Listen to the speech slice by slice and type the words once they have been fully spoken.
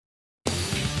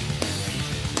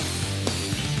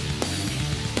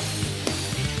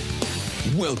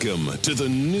Welcome to the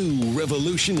new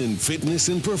revolution in fitness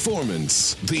and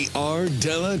performance, the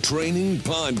Ardella Training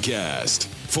Podcast,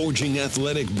 forging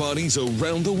athletic bodies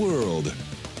around the world.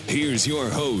 Here's your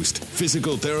host,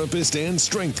 physical therapist and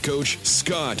strength coach,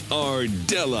 Scott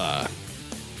Ardella.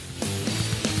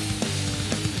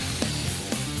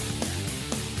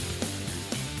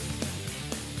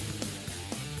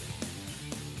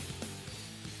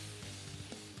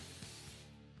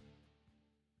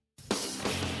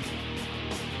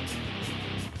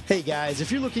 Hey guys,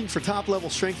 if you're looking for top-level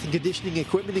strength and conditioning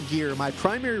equipment and gear, my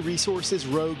primary resource is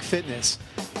Rogue Fitness.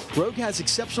 Rogue has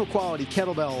exceptional quality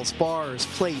kettlebells, bars,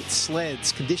 plates,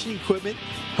 sleds, conditioning equipment,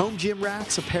 home gym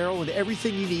racks, apparel, and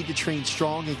everything you need to train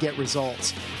strong and get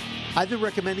results. I've been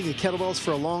recommending the kettlebells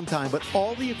for a long time, but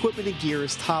all the equipment and gear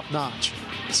is top-notch.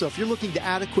 So if you're looking to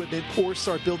add equipment or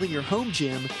start building your home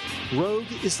gym,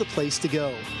 Rogue is the place to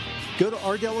go. Go to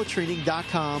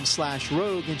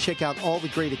ardellatraining.com/rogue and check out all the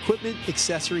great equipment,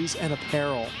 accessories, and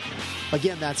apparel.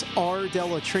 Again, that's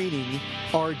Ardella Training,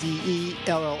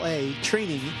 RDELLA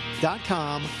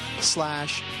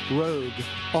training.com/rogue,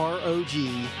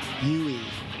 ROGUE.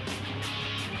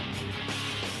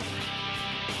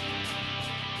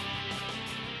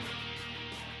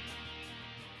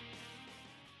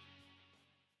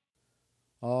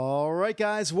 All right,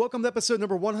 guys, welcome to episode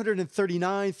number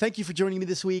 139. Thank you for joining me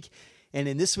this week. And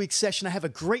in this week's session, I have a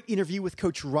great interview with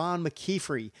Coach Ron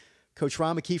McKeefery. Coach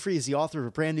Ron McKeefery is the author of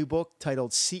a brand new book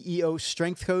titled CEO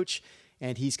Strength Coach,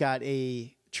 and he's got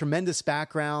a tremendous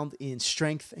background in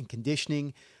strength and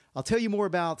conditioning. I'll tell you more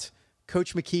about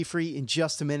Coach McKeefery in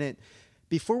just a minute.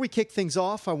 Before we kick things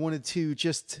off, I wanted to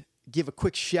just give a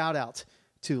quick shout out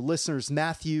to listeners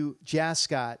Matthew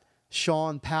Jascott,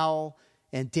 Sean Powell,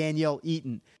 and Danielle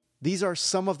Eaton. These are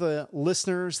some of the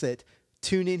listeners that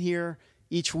tune in here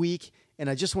each week, and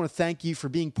I just want to thank you for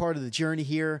being part of the journey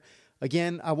here.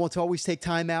 Again, I want to always take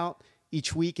time out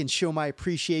each week and show my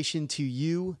appreciation to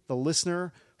you, the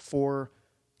listener, for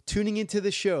tuning into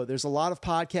the show. There's a lot of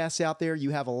podcasts out there. You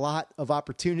have a lot of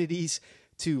opportunities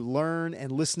to learn and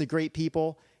listen to great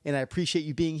people, and I appreciate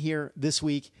you being here this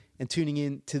week and tuning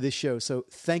in to this show. So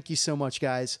thank you so much,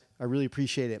 guys. I really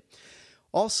appreciate it.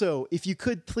 Also, if you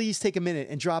could please take a minute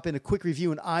and drop in a quick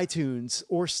review in iTunes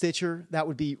or Stitcher, that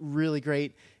would be really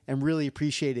great and really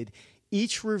appreciated.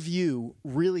 Each review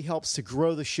really helps to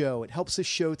grow the show. It helps the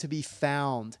show to be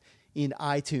found in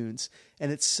iTunes.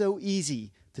 And it's so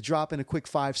easy to drop in a quick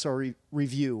 5-star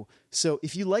review. So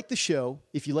if you like the show,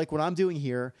 if you like what I'm doing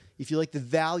here, if you like the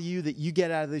value that you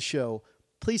get out of this show,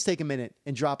 please take a minute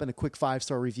and drop in a quick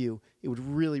 5-star review. It would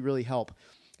really, really help.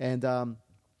 And I'm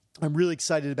really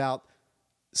excited about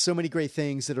so many great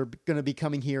things that are going to be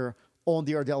coming here on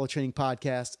the Ardella Training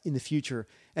Podcast in the future.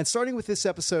 And starting with this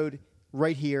episode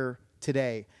right here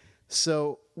today.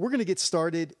 So we're going to get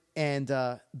started and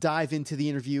dive into the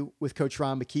interview with Coach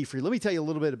Ron McKeefery. Let me tell you a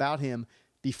little bit about him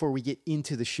before we get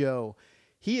into the show.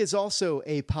 He is also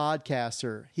a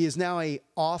podcaster. He is now an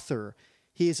author.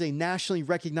 He is a nationally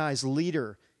recognized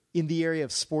leader in the area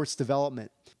of sports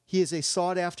development. He is a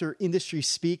sought-after industry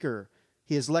speaker.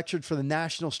 He has lectured for the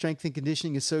National Strength and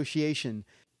Conditioning Association.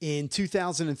 In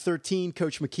 2013,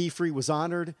 Coach McKeefery was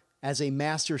honored as a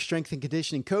Master Strength and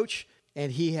Conditioning Coach,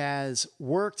 and he has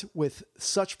worked with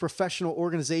such professional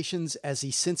organizations as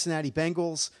the Cincinnati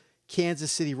Bengals,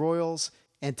 Kansas City Royals,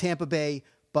 and Tampa Bay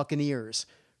Buccaneers.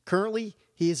 Currently,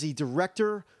 he is the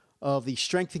director of the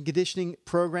Strength and Conditioning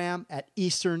program at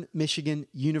Eastern Michigan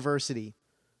University.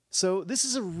 So this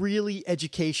is a really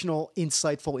educational,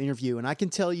 insightful interview, and I can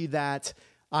tell you that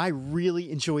I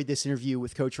really enjoyed this interview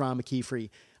with Coach Ron McKeefery.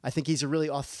 I think he's a really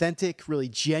authentic, really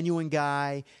genuine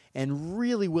guy, and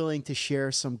really willing to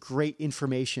share some great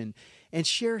information and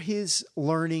share his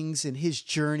learnings and his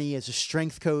journey as a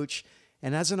strength coach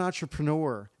and as an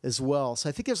entrepreneur as well. So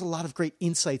I think there's a lot of great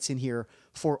insights in here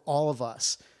for all of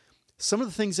us. Some of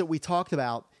the things that we talked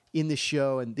about in this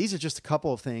show, and these are just a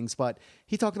couple of things, but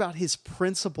he talked about his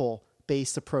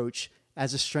principle-based approach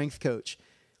as a strength coach.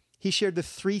 He shared the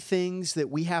 3 things that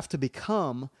we have to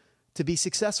become to be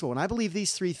successful. And I believe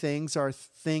these 3 things are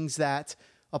things that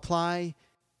apply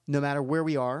no matter where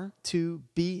we are to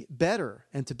be better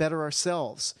and to better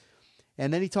ourselves.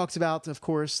 And then he talks about, of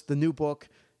course, the new book,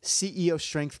 CEO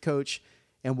Strength Coach,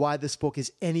 and why this book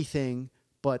is anything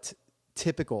but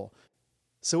typical.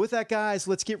 So with that, guys,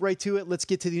 let's get right to it. Let's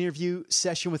get to the interview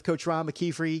session with Coach Ron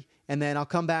McKeefery, and then I'll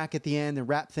come back at the end and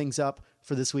wrap things up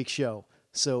for this week's show.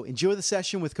 So enjoy the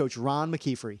session with Coach Ron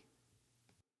McKeefery.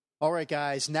 All right,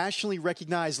 guys, nationally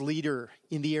recognized leader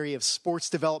in the area of sports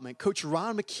development, Coach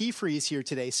Ron McKeefery is here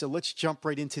today, so let's jump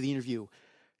right into the interview.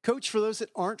 Coach, for those that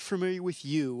aren't familiar with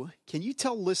you, can you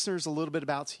tell listeners a little bit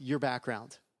about your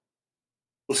background?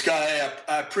 Well, Scott, hey,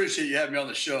 I appreciate you having me on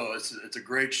the show. It's a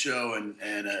great show and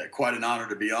quite an honor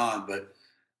to be on. But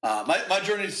my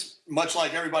journey is much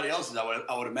like everybody else's,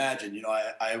 I would imagine.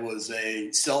 I was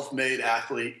a self-made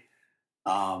athlete.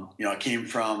 I came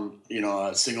from,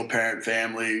 a single parent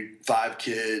family, 5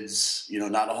 kids,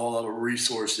 not a whole lot of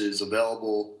resources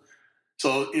available.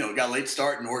 So, got a late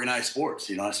start in organized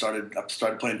sports. I started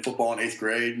playing football in 8th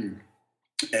grade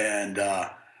and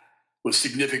was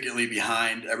significantly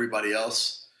behind everybody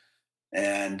else,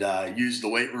 and used the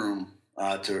weight room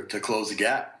to close the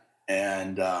gap.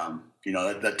 And,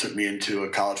 that took me into a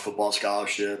college football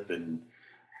scholarship, and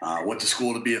went to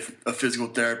school to be a physical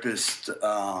therapist,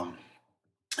 or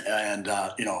an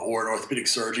orthopedic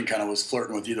surgeon. Kind of was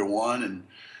flirting with either one, and,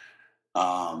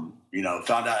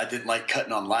 found out I didn't like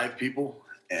cutting on live people,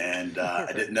 and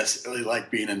I didn't necessarily like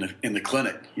being in the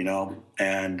clinic,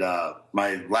 and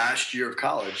my last year of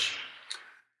college,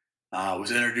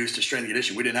 was introduced to strength and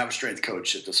conditioning. We didn't have a strength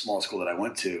coach at the small school that I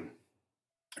went to.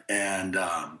 And,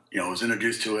 was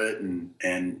introduced to it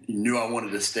and knew I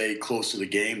wanted to stay close to the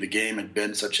game. The game had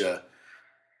been such a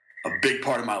big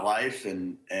part of my life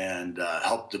and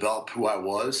helped develop who I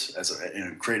was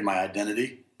created my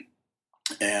identity.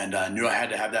 And I knew I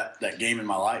had to have that game in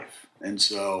my life. And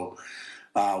so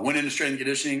went into strength and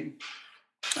conditioning,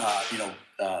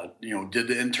 did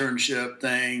the internship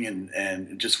thing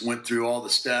and just went through all the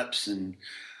steps and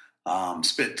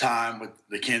spent time with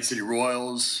the Kansas City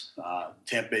Royals,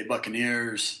 Tampa Bay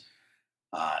Buccaneers.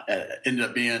 Ended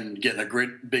up getting a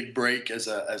great big break as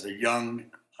a young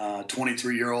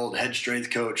 23-year-old head strength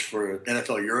coach for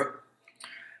NFL Europe,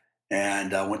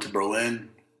 and went to Berlin.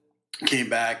 Came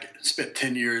back, spent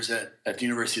 10 years at the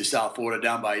University of South Florida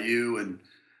down by you, and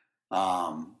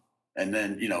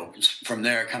then, from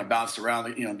there kind of bounced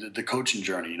around, the coaching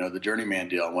journey, the journeyman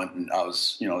deal. I went and I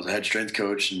was a head strength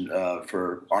coach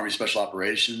for Army Special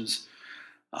Operations.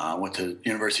 Went to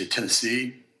University of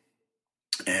Tennessee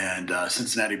and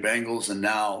Cincinnati Bengals, and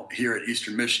now here at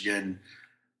Eastern Michigan,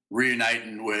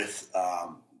 reuniting with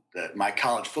my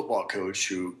college football coach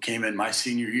who came in my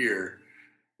senior year,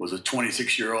 was a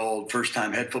 26-year-old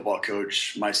first-time head football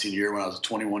coach my senior year when I was a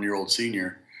 21-year-old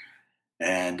senior.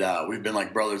 And we've been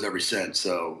like brothers ever since.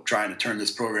 So trying to turn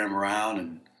this program around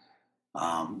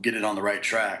and get it on the right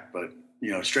track. But,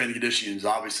 strength and conditioning has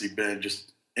obviously been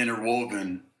just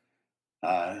interwoven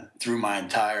through my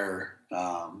entire,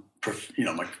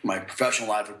 my professional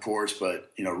life, of course, but,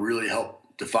 really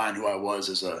helped define who I was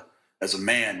as a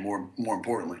man, more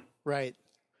importantly. Right.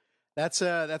 That's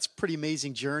a pretty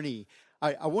amazing journey.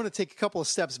 I want to take a couple of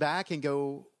steps back and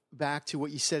go back to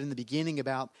what you said in the beginning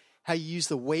about how you use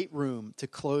the weight room to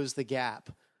close the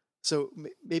gap. So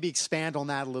maybe expand on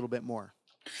that a little bit more.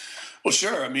 Well,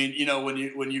 sure. I mean, when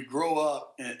you grow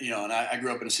up, and I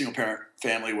grew up in a single parent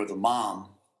family with a mom,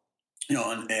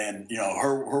 and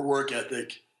her work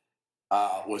ethic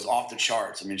was off the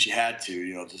charts. I mean, she had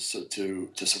to,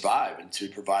 to survive and to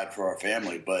provide for our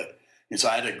family. So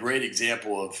I had a great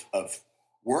example of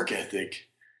work ethic.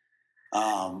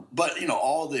 But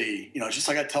all it's just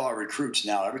like I tell our recruits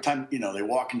now, every time, they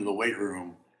walk into the weight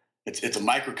room, it's a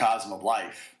microcosm of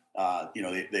life.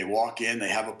 They walk in, they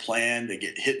have a plan, they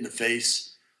get hit in the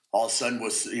face all of a sudden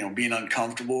with, being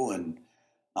uncomfortable and,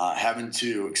 having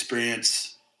to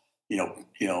experience,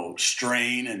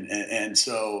 strain. And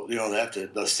so,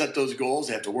 they'll set those goals.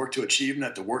 They have to work to achieve them. They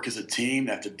have to work as a team.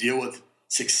 They have to deal with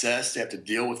success. They have to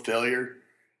deal with failure.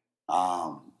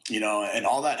 And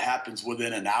all that happens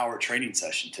within an hour training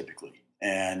session typically.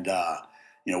 And,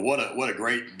 what a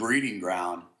great breeding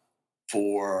ground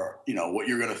for, what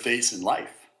you're going to face in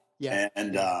life. Yeah.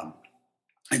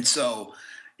 And so,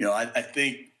 I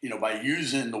think, by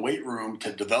using the weight room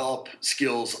to develop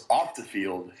skills off the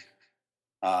field,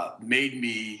 made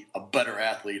me a better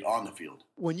athlete on the field.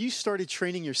 When you started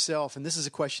training yourself, and this is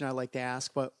a question I like to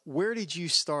ask, but where did you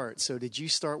start? So did you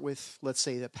start with, let's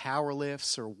say, the power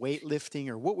lifts or weightlifting,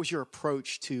 or what was your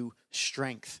approach to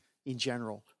strength in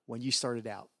general when you started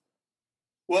out?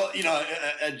 Well,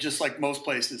 just like most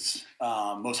places,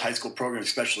 most high school programs,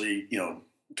 especially,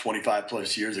 25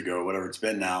 plus years ago, whatever it's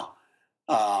been now,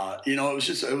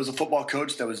 it was a football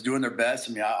coach that was doing their best.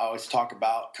 I mean, I always talk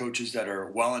about coaches that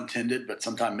are well-intended, but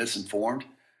sometimes misinformed.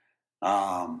 We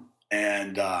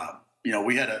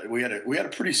had a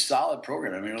pretty solid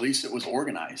program. I mean, at least it was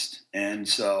organized. And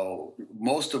so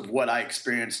most of what I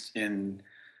experienced in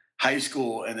high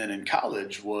school and then in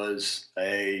college was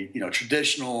a,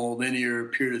 traditional linear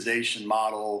periodization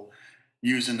model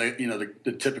using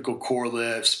the typical core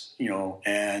lifts,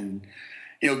 and,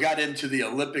 got into the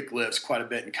Olympic lifts quite a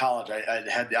bit in college. I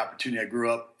had the opportunity. I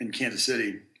grew up in Kansas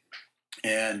City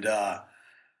and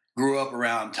grew up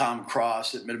around Tom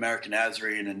Cross at Mid-American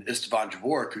Nazarene and Istvan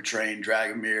Dvorak, who trained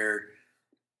Dragomir,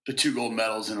 the 2 gold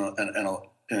medals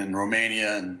in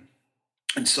Romania.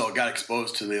 And so I got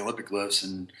exposed to the Olympic lifts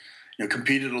and,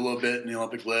 competed a little bit in the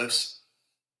Olympic lifts.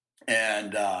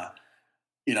 And,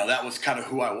 that was kind of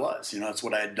who I was. That's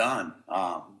what I had done.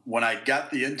 When I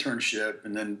got the internship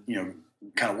and then,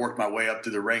 kind of worked my way up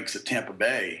through the ranks at Tampa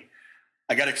Bay,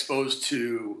 I got exposed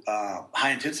to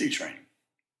high intensity training.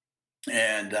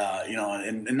 And,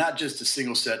 and not just a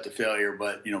single set to failure,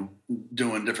 but,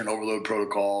 doing different overload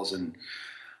protocols and,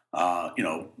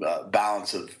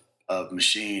 balance of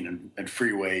machine and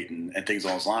free weight and things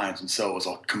along those lines. And so it was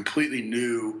a completely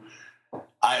new,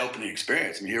 eye-opening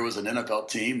experience. I mean, here was an NFL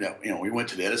team that, we went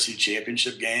to the NFC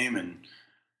Championship game and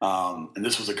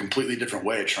this was a completely different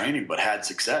way of training, but had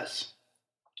success.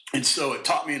 And so it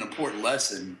taught me an important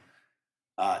lesson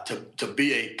to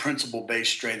be a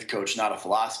principle-based strength coach, not a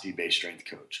philosophy-based strength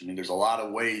coach. I mean, there's a lot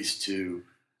of ways to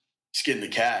skin the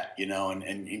cat,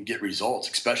 and get results,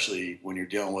 especially when you're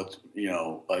dealing with,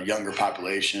 a younger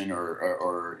population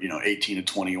or 18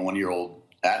 to 21-year-old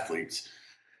athletes.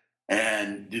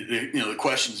 And, the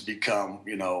questions become,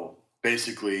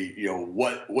 basically,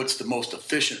 what's the most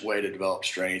efficient way to develop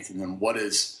strength? And then what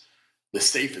is the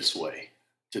safest way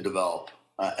to develop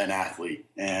an athlete?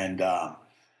 And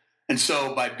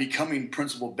so by becoming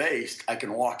principle-based, I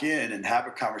can walk in and have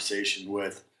a conversation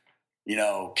with,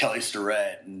 Kelly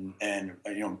Starrett and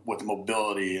with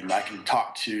mobility, and I can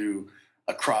talk to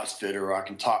a CrossFitter, or I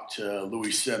can talk to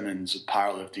Louis Simmons with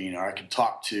powerlifting, or I can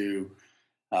talk to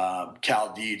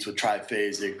Cal Dietz with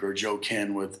triphasic, or Joe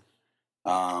Ken with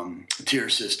tier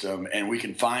system, and we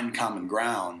can find common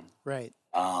ground, right?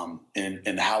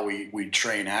 In how we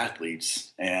train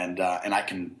athletes, and I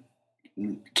can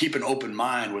keep an open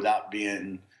mind without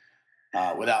being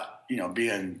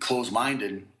being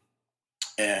closed-minded,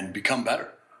 and become better.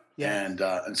 Yeah.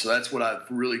 And so that's what I've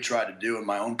really tried to do in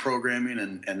my own programming,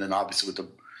 and then obviously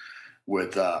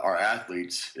with our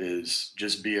athletes, is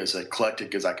just be as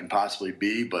eclectic as I can possibly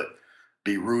be, but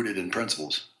be rooted in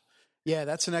principles. Yeah,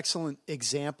 that's an excellent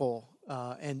example,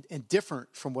 and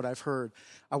different from what I've heard.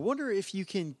 I wonder if you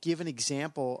can give an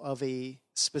example of a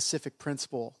specific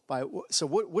principle. So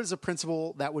what is a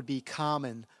principle that would be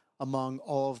common among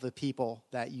all of the people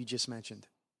that you just mentioned?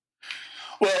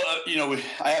 Well,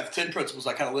 I have 10 principles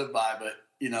I kind of live by, but,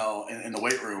 in the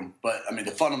weight room. But, I mean,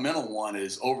 the fundamental one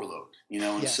is overload, and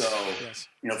yes. so, Yes.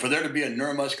 For there to be a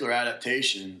neuromuscular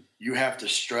adaptation, you have to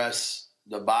stress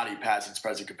the body past its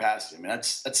present capacity. I mean,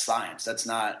 that's science. That's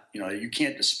not, you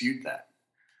can't dispute that.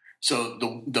 So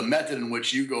the method in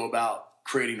which you go about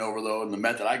creating overload and the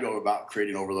method I go about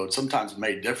creating overload sometimes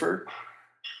may differ,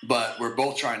 but we're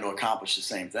both trying to accomplish the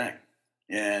same thing.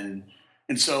 And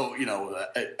so,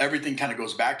 everything kind of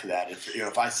goes back to that.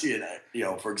 If I see it,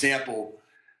 for example,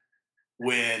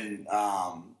 when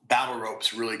battle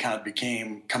ropes really kind of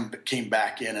came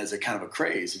back in as a kind of a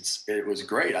craze, it was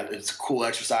great. It's a cool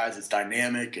exercise. It's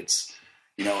dynamic. It's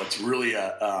really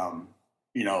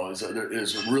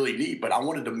is really neat. But I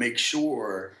wanted to make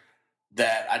sure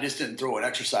that I just didn't throw an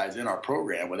exercise in our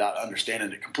program without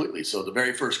understanding it completely. So the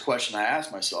very first question I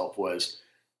asked myself was,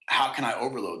 how can I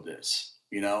overload this?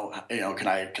 Can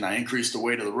I increase the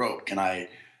weight of the rope? Do I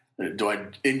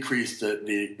increase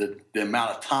the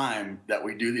amount of time that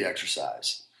we do the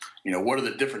exercise? What are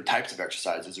the different types of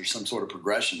exercises? There's some sort of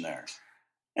progression there.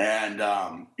 And,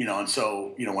 and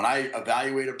so, when I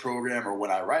evaluate a program or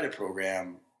when I write a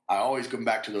program, I always come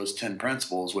back to those 10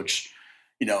 principles, which,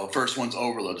 first one's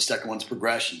overload. The second one's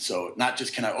progression. So not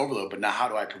just can I overload, but now how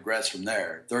do I progress from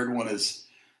there? Third one is,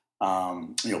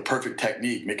 perfect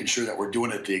technique, making sure that we're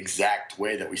doing it the exact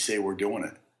way that we say we're doing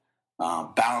it.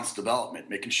 Balanced development,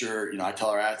 making sure, I tell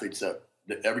our athletes that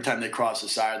every time they cross the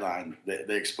sideline,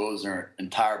 they expose their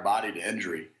entire body to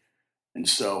injury. And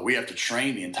so we have to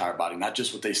train the entire body, not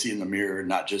just what they see in the mirror,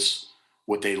 not just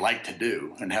what they like to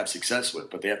do and have success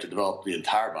with, but they have to develop the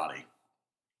entire body.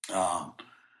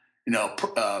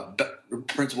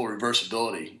 Principle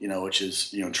reversibility, which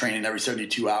is, training every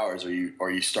 72 hours or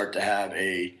you start to have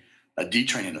a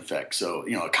detraining effect. So,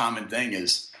 a common thing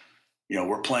is,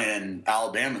 we're playing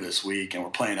Alabama this week and we're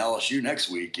playing LSU next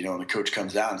week, and the coach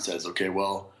comes down and says, okay,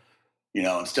 well,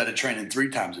 instead of training 3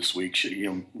 times this week,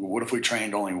 what if we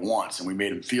trained only once and we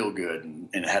made them feel good and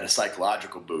it had a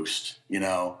psychological boost,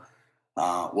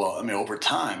 over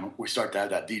time we start to have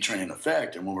that detraining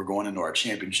effect. And when we're going into our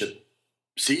championship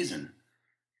season,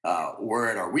 we're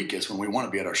at our weakest when we want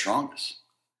to be at our strongest.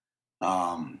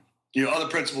 Other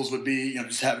principles would be,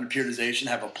 just having periodization,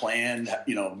 have a plan,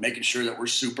 making sure that we're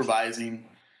supervising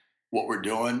what we're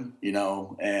doing,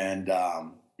 and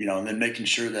then making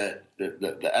sure that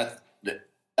the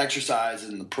exercise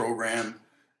and the program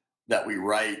that we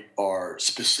write are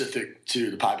specific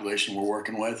to the population we're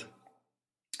working with.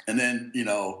 And then,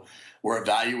 we're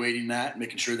evaluating that,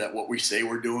 making sure that what we say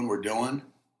we're doing.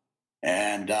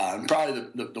 And probably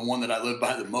the one that I live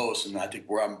by the most, and I think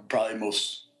where I'm probably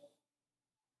most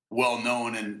well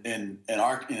known in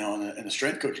our in the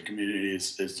strength coaching community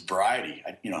is variety.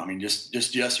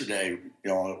 Just yesterday,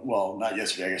 not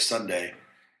yesterday, I guess Sunday.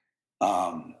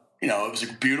 It was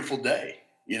a beautiful day,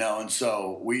 and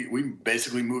so we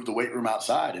basically moved the weight room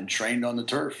outside and trained on the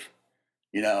turf,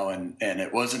 and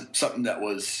it wasn't something that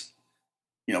was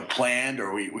planned,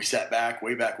 or we sat back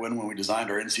way back when we designed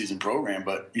our in-season program,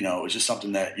 but it was just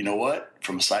something that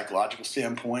from a psychological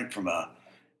standpoint, from a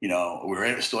we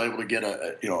were still able to get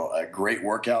a great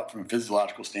workout from a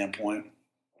physiological standpoint.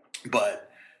 But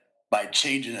by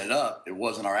changing it up, it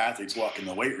wasn't our athletes walking in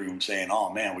the weight room saying, "Oh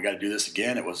man, we got to do this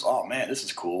again." It was, "Oh man, this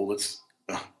is cool. Let's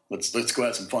go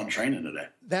have some fun training today."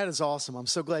 That is awesome. I'm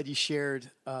so glad you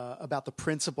shared about the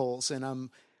principles,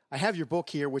 and I have your book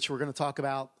here, which we're going to talk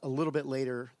about a little bit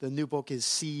later. The new book is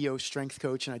CEO Strength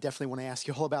Coach, and I definitely want to ask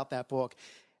you all about that book.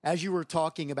 As you were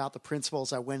talking about the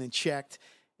principles, I went and checked.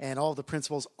 And all of the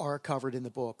principles are covered in the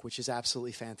book, which is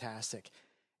absolutely fantastic.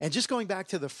 And just going back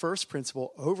to the first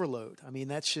principle, overload. I mean,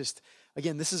 that's just,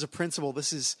 again, this is a principle.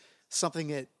 This is something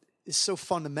that is so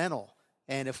fundamental.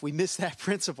 And if we miss that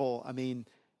principle,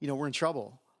 we're in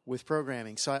trouble with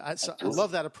programming. So I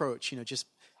love that approach,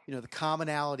 the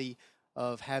commonality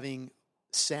of having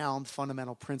sound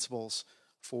fundamental principles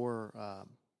for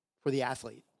the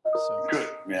athlete. So, good.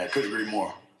 Yeah, I couldn't agree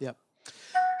more. Yep.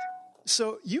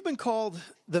 So you've been called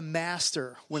the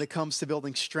master when it comes to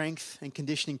building strength and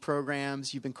conditioning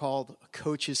programs. You've been called a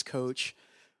coach's coach.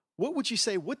 What would you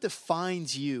say, what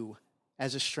defines you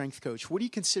as a strength coach? What do you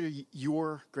consider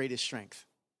your greatest strength?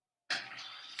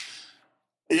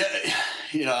 Yeah,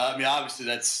 obviously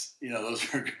that's,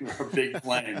 those are big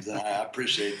claims, and I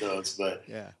appreciate those. But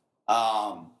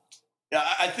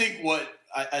I think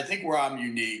where I'm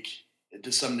unique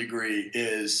to some degree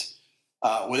is,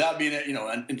 without being,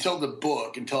 until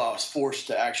I was forced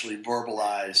to actually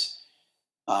verbalize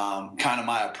kind of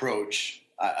my approach,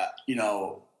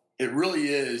 it really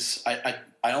is. I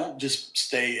don't just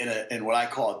stay in what I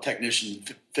call a technician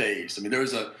phase.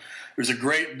 There's a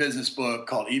great business book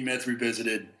called E-Myth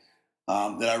Revisited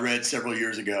that I read several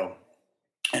years ago,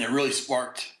 and it really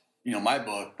sparked my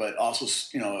book, but also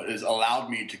has allowed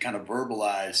me to kind of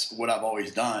verbalize what I've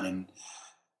always done.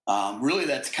 And really,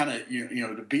 that's kind of,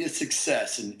 to be a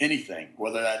success in anything,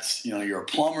 whether that's, you're a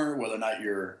plumber, whether or not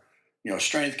you're, a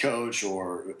strength coach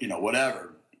or,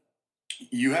 whatever,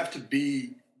 you have to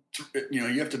be,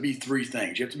 three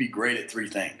things. You have to be great at three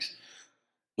things.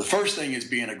 The first thing is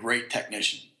being a great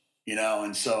technician,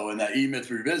 and so in that E-Myth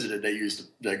Revisited, they used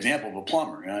the example of a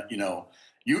plumber.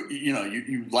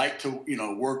 You like to,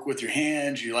 work with your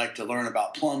hands. You like to learn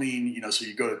about plumbing, so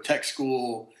you go to tech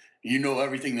school. You know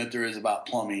everything that there is about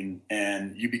plumbing,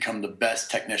 and you become the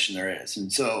best technician there is.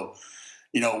 And so,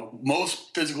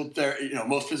 most physical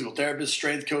therapists,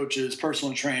 strength coaches,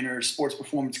 personal trainers, sports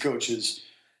performance coaches,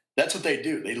 that's what they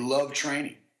do. They love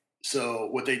training. So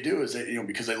what they do is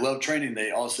because they love training, they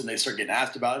all of a sudden they start getting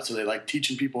asked about it. So they like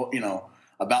teaching people,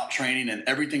 about training, and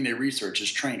everything they research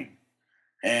is training.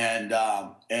 And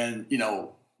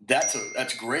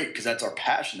that's great, because that's our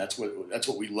passion. That's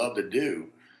what we love to do.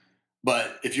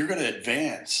 But if you're going to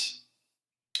advance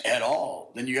at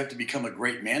all, then you have to become a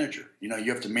great manager. You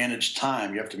have to manage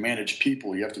time. You have to manage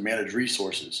people. You have to manage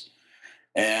resources.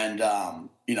 And,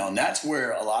 and that's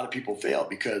where a lot of people fail,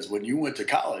 because when you went to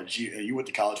college, you went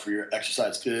to college for your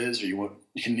exercise phys, or you went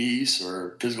kines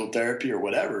or physical therapy or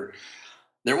whatever,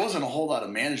 there wasn't a whole lot of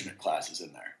management classes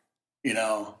in there,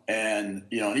 and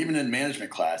even in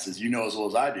management classes, as well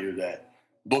as I do, that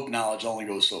book knowledge only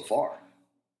goes so far,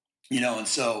 and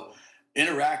so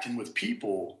interacting with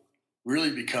people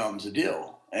really becomes a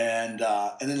deal. And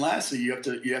then lastly, you have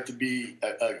to be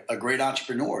a great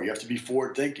entrepreneur. You have to be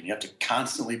forward thinking. You have to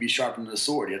constantly be sharpening the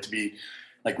sword. You have to be,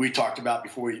 like we talked about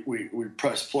before we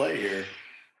press play here.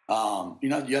 You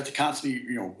have to constantly,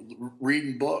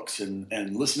 reading books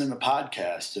and listening to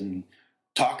podcasts and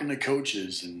talking to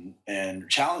coaches and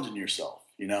challenging yourself,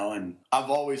 and I've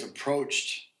always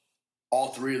approached all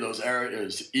three of those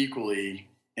areas equally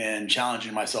and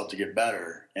challenging myself to get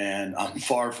better. And I'm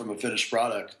far from a finished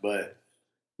product, but at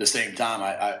the same time,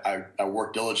 I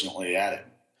work diligently at it.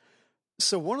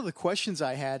 So one of the questions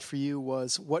I had for you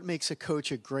was, what makes a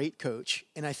coach a great coach?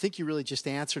 And I think you really just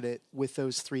answered it with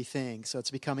those three things. So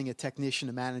it's becoming a technician,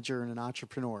 a manager, and an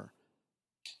entrepreneur.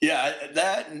 Yeah,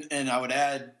 that, and I would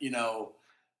add,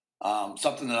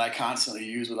 something that I constantly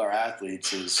use with our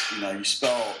athletes is, you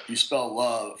spell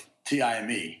love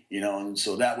TIME, and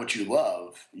so that what you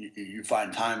love, you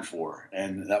find time for.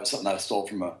 And that was something I stole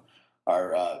from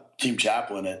our team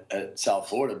chaplain at South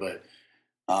Florida. But,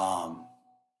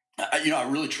 I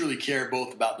really truly care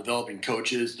both about developing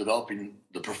coaches, developing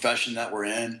the profession that we're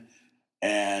in,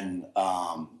 and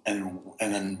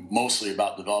then mostly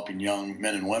about developing young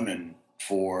men and women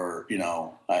for,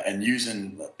 and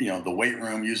using, the weight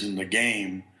room, using the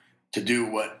game to do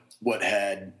what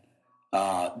it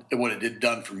did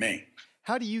done for me.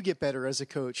 How do you get better as a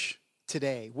coach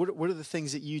today? What are the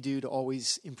things that you do to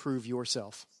always improve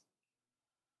yourself?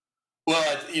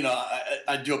 Well,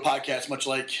 I do a podcast much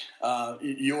like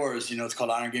yours. It's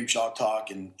called Iron Game Chalk Talk,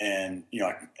 and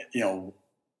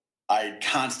I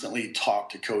constantly talk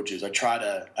to coaches. I try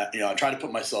to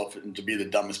put myself to be the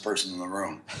dumbest person in the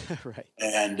room, right?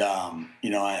 And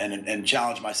and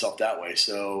challenge myself that way.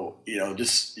 So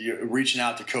just reaching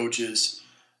out to coaches.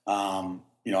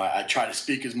 I try to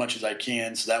speak as much as I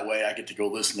can, so that way I get to go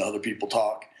listen to other people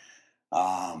talk.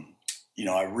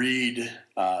 I read,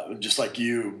 just like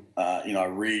you, I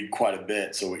read quite a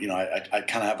bit. So, I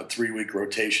kind of have a 3-week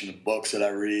rotation of books that I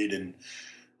read, and,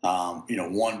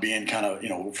 one being kind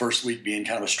of, first week being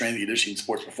kind of a strength and conditioning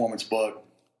sports performance book.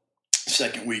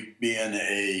 Second week being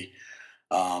a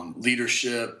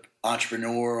leadership,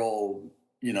 entrepreneurial,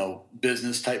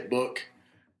 business type book.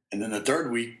 And then the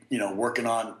third week, working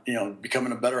on,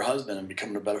 becoming a better husband and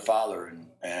becoming a better father,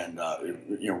 and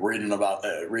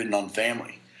reading on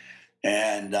family.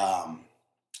 And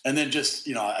then just,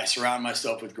 I surround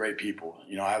myself with great people.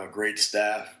 I have a great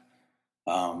staff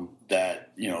that,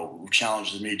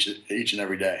 challenges me each and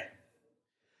every day.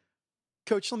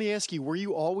 Coach, let me ask you, were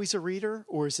you always a reader,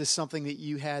 or is this something that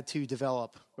you had to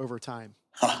develop over time?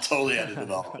 I totally had to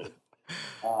develop it.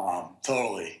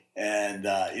 Totally. And,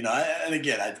 and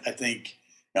again, I think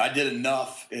I did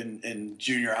enough in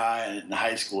junior high and in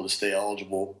high school to stay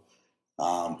eligible.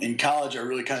 In college, I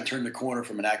really kind of turned the corner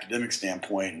from an academic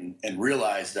standpoint and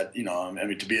realized that,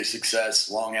 to be a success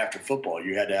long after football,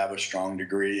 you had to have a strong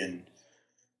degree and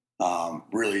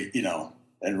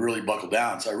really buckle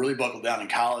down. So I really buckled down in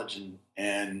college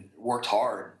and worked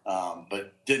hard,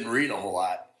 but didn't read a whole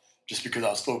lot just because I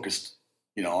was focused,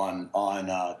 on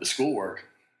the schoolwork.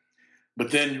 But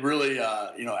then really,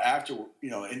 after,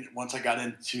 once I got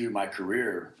into my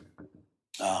career,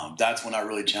 that's when I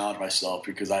really challenged myself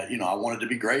because I wanted to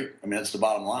be great. I mean, that's the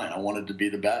bottom line. I wanted to be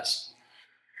the best.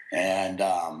 And,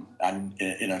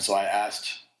 so I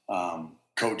asked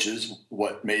coaches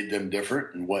what made them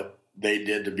different and what they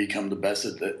did to become the best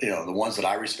at the ones that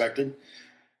I respected.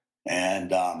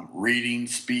 And reading,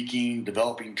 speaking,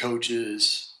 developing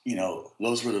coaches,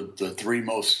 those were the three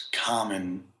most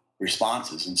common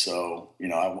responses. And so,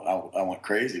 I went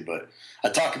crazy, but I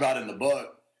talk about it in the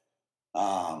book.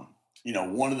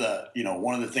 One of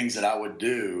the things that I would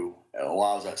do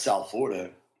while I was at South Florida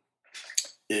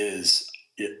is,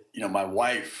 my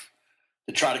wife,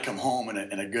 to try to come home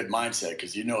in a good mindset,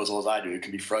 because as well as I do, it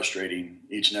can be frustrating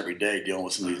each and every day dealing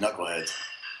with some of these knuckleheads.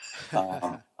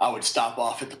 I would stop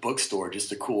off at the bookstore just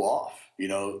to cool off,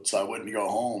 so I wouldn't go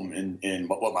home in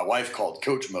what my wife called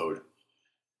coach mode.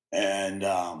 And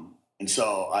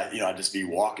so I'd just be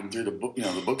walking through the book,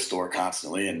 the bookstore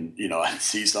constantly, and I'd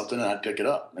see something and I'd pick it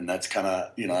up, and that's kind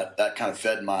of that kind of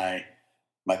fed my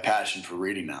passion for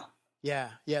reading now. Yeah.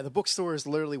 The bookstore is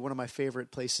literally one of my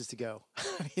favorite places to go.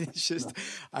 I mean, it's just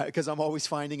because I'm always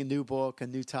finding a new book, a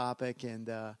new topic, and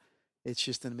it's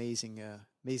just an amazing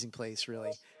place,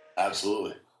 really.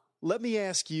 Absolutely. Let me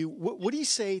ask you, what do you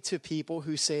say to people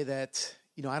who say that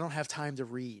I don't have time to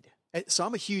read? So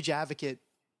I'm a huge advocate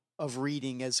of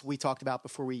reading, as we talked about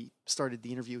before we started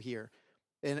the interview here.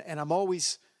 And I'm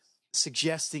always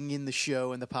suggesting in the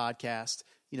show and the podcast,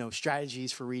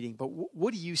 strategies for reading. But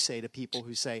what do you say to people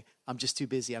who say, I'm just too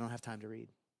busy, I don't have time to read?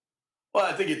 Well,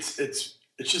 I think it's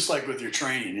just like with your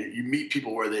training. You meet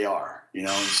people where they are, and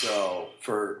so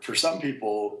for some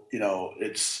people,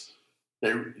 it's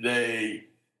they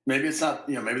maybe it's not,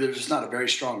 maybe they're just not a very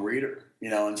strong reader,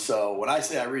 and so when I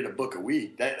say I read a book a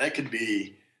week, that could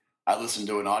be I listen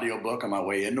to an audiobook on my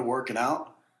way into working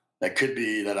out. That could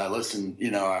be that I listen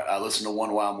to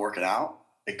one while I'm working out.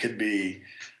 It could be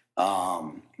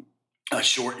a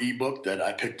short ebook that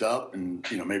I picked up and,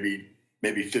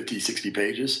 maybe 50, 60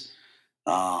 pages.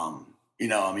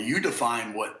 You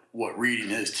define what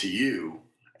reading is to you.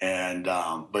 And,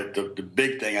 but the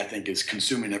big thing I think is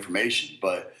consuming information.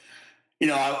 But,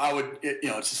 I would,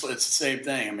 it's the same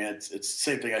thing. I mean, it's the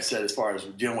same thing I said as far as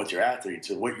dealing with your athletes.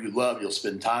 What you love, you'll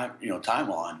spend time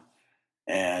on.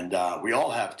 And we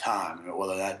all have time,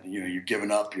 whether that, you're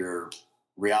giving up your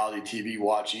reality TV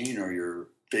watching or your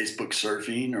Facebook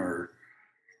surfing or,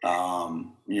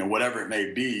 whatever it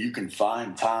may be, you can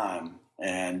find time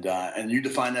and you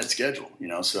define that schedule,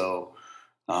 so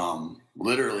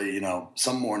literally,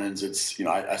 some mornings it's,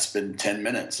 I spend 10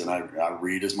 minutes and I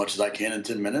read as much as I can in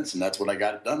 10 minutes and that's what I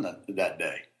got done that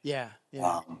day. Yeah.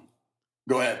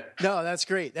 Go ahead. No, that's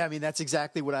great. I mean, that's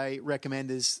exactly what I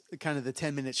recommend is kind of the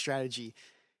 10-minute strategy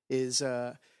is,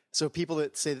 so people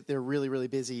that say that they're really, really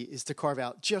busy is to carve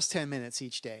out just 10 minutes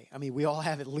each day. I mean, we all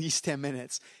have at least 10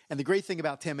 minutes. And the great thing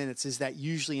about 10 minutes is that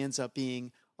usually ends up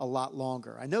being a lot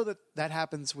longer. I know that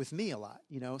happens with me a lot,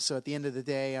 so at the end of the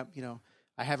day,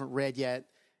 I haven't read yet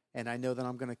and I know that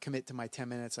I'm going to commit to my 10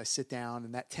 minutes. I sit down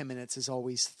and that 10 minutes is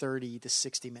always 30 to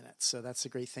 60 minutes. So that's the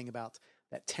great thing about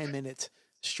that 10-minute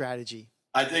strategy.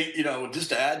 I think, just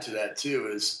to add to that too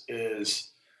is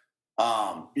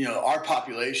our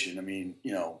population, I mean,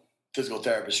 physical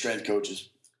therapists, strength coaches,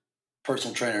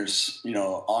 personal trainers,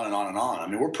 on and on and on. I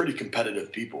mean, we're pretty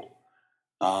competitive people.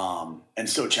 And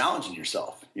so challenging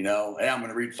yourself, hey, I'm going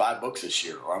to read 5 books this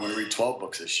year, or I'm going to read 12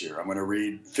 books this year. I'm going to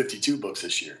read 52 books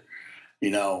this year.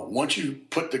 Once you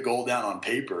put the goal down on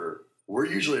paper, we're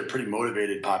usually a pretty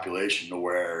motivated population to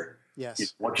where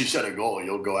yes, once you set a goal,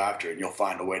 you'll go after it and you'll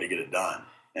find a way to get it done.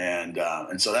 And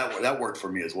so that worked for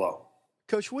me as well.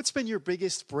 Coach, what's been your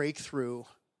biggest breakthrough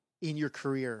in your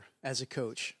career as a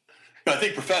coach? I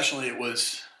think professionally it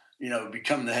was,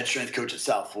 becoming the head strength coach at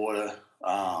South Florida,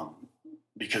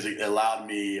 because it allowed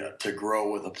me to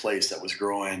grow with a place that was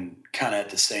growing kind of at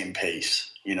the same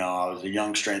pace. I was a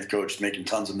young strength coach making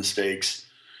tons of mistakes.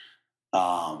 It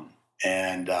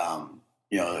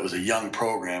was a young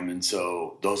program. And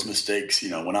so those mistakes,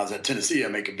 when I was at Tennessee, I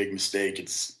make a big mistake.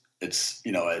 It's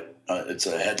a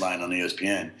headline on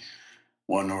ESPN.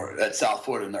 At South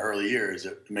Florida in the early years,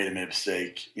 it made a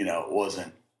mistake. It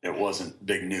wasn't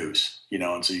big news,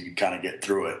 and so you can kind of get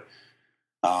through it.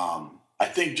 I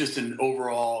think just in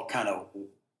overall kind of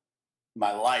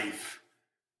my life,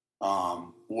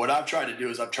 what I've tried to do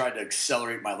is I've tried to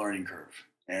accelerate my learning curve.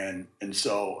 And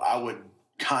so I would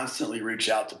constantly reach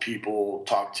out to people,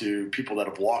 talk to people that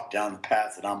have walked down the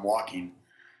path that I'm walking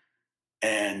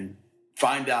and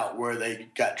find out where they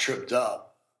got tripped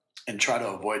up and try to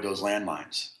avoid those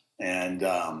landmines. And,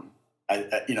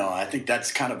 I think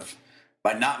that's kind of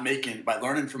by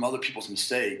learning from other people's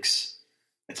mistakes,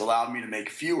 it's allowed me to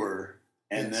make fewer.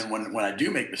 And yes, then when I do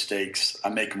make mistakes, I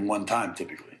make them one time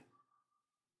typically.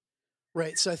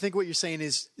 Right. So I think what you're saying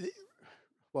is,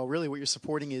 well, really what you're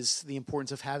supporting is the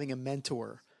importance of having a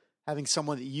mentor, having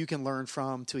someone that you can learn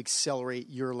from to accelerate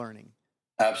your learning.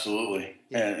 Absolutely.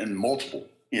 Yeah. And multiple,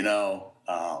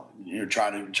 try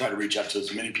to reach out to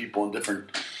as many people and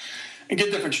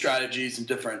get different strategies and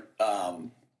different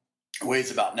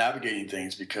ways about navigating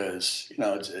things because,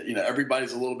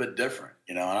 everybody's a little bit different,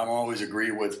 and I don't always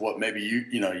agree with what maybe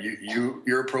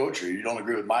your approach, or you don't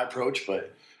agree with my approach,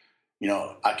 but,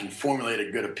 I can formulate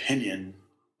a good opinion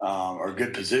or a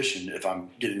good position if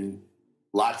I'm getting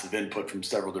lots of input from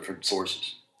several different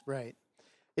sources. Right.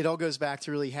 It all goes back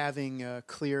to really having a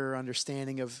clear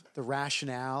understanding of the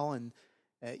rationale. And,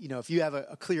 if you have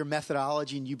a clear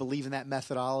methodology and you believe in that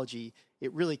methodology,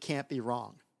 it really can't be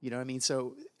wrong. You know what I mean?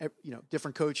 So,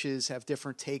 different coaches have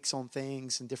different takes on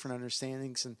things and different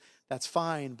understandings, and that's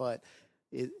fine. But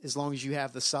as long as you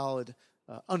have the solid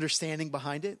understanding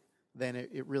behind it, then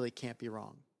it really can't be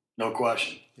wrong. No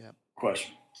question. Yeah.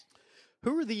 Question.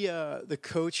 Who are the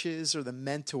coaches or the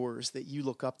mentors that you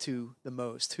look up to the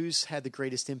most? Who's had the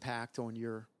greatest impact on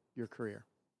your career?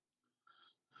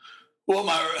 Well,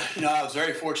 I was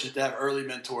very fortunate to have early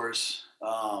mentors.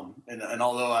 And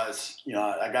although I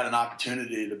got an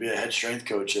opportunity to be a head strength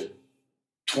coach at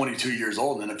 22 years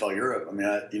old in NFL Europe. I mean,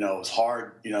 it was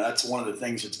hard. That's one of the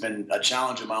things that's been a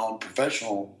challenge in my own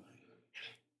professional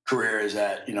career is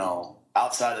that,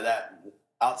 outside of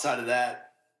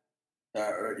that,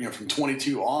 from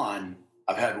 22 on,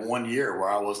 I've had 1 year where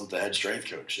I wasn't the head strength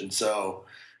coach. And so,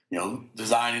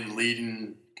 designing,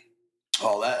 leading,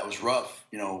 all that, it was rough,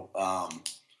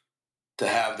 to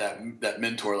have that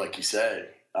mentor, like you said.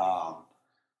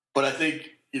 But I think,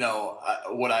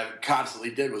 what I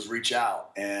constantly did was reach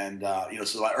out. And,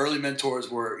 so my early mentors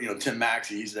were, Tim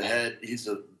Maxey. He's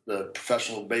the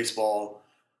professional baseball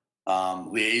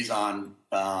liaison,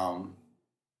 strength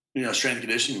and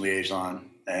conditioning liaison.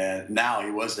 And now he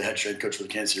was the head strength coach for the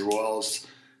Kansas City Royals.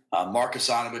 Mark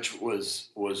Asanovich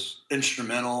was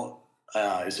instrumental.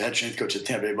 As the head strength coach at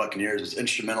Tampa Bay Buccaneers, was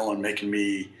instrumental in making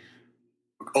me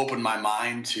open my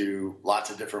mind to lots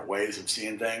of different ways of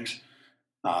seeing things.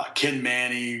 Ken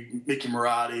Manny, Mickey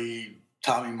Marotti,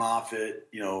 Tommy Moffitt,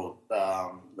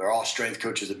 they're all strength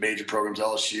coaches at major programs,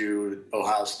 LSU,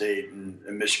 Ohio State,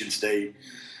 and Michigan State.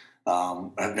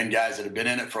 Have been guys that have been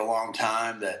in it for a long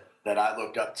time that I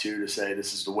looked up to say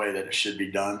this is the way that it should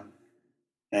be done.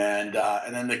 And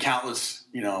then the countless,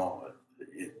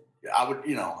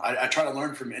 I try to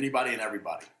learn from anybody and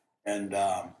everybody. And,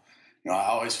 I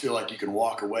always feel like you can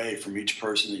walk away from each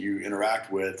person that you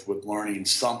interact with learning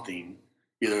something,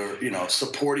 either,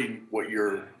 supporting what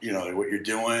you're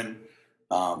doing,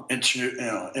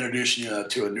 introducing you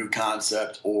to a new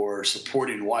concept, or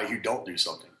supporting why you don't do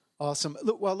something. Awesome.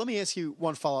 Well, let me ask you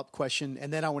one follow-up question,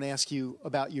 and then I want to ask you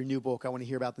about your new book. I want to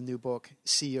hear about the new book,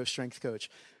 CEO Strength Coach.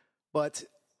 But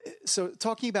so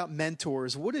talking about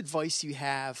mentors, what advice do you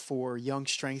have for young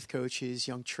strength coaches,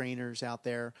 young trainers out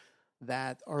there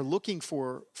that are looking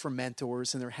for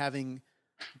mentors and they're having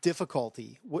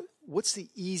difficulty? What's the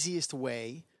easiest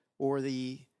way or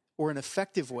an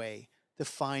effective way to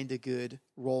find a good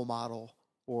role model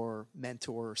or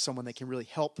mentor or someone that can really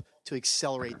help to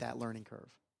accelerate that learning curve?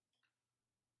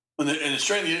 In the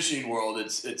strength and conditioning world,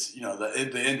 it's the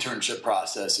internship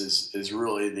process is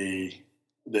really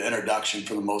the introduction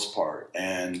for the most part,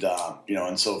 and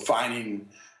and so finding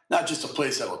not just a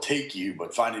place that will take you,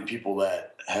 but finding people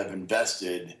that have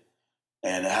invested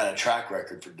and had a track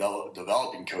record for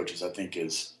developing coaches, I think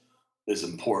is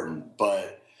important.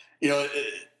 But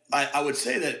I would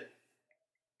say that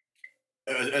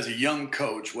as a young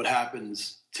coach, what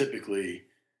happens typically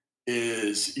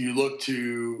is you look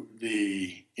to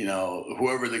the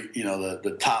whoever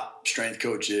the top strength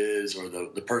coach is, or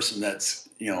the person that's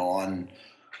on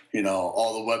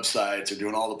all the websites or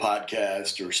doing all the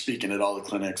podcasts or speaking at all the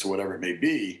clinics or whatever it may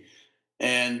be.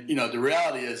 And the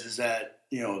reality is that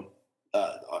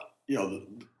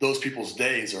those people's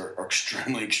days are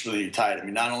extremely, extremely tight. I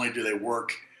mean, not only do they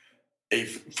work a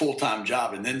full-time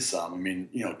job and then some. I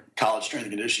mean, college strength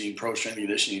and conditioning, pro strength and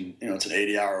conditioning, it's an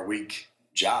 80-hour-a-week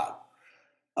job.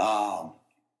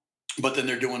 But then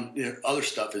they're doing other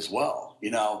stuff as well.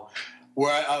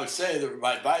 Where I would say that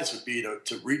my advice would be to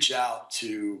reach out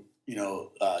to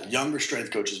younger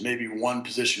strength coaches, maybe one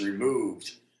position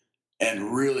removed,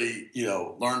 and really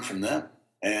learn from them.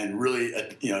 And really,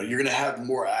 you're going to have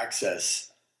more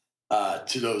access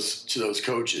to those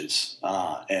coaches,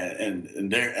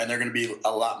 and they're going to be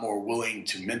a lot more willing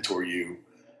to mentor you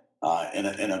in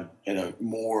a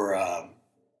more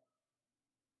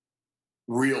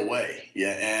real way.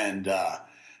 Yeah.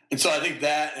 And so I think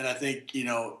that, and I think,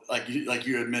 like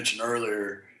you had mentioned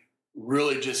earlier,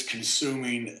 really just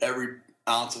consuming every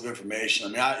ounce of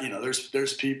information. I mean,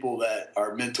 there's people that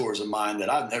are mentors of mine that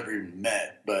I've never even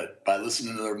met, but by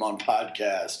listening to them on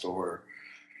podcast or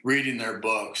reading their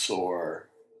books or,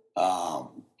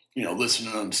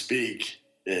 listening to them speak,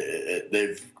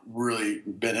 they've really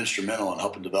been instrumental in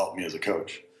helping develop me as a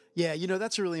coach. Yeah.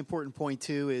 That's a really important point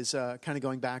too, is kind of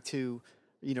going back to,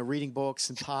 reading books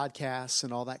and podcasts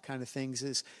and all that kind of things,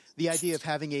 is the idea of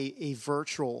having a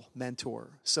virtual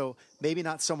mentor. So maybe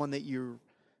not someone that you're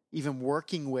even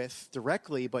working with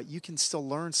directly, but you can still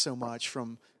learn so much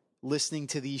from listening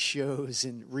to these shows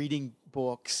and reading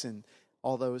books and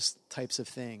all those types of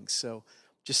things. So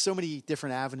just so many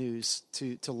different avenues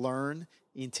to learn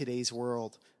in today's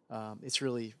world. It's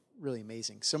really, really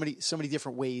amazing. So many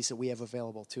different ways that we have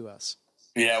available to us.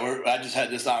 Yeah, I just had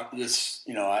this.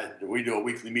 We do a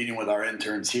weekly meeting with our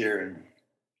interns here, and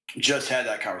just had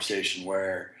that conversation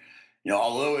where,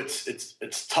 although it's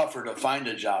tougher to find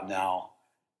a job now,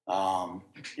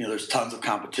 there's tons of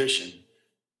competition.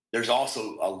 There's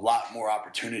also a lot more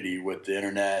opportunity with the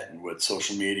internet and with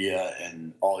social media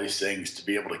and all these things to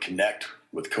be able to connect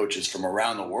with coaches from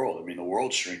around the world. I mean, the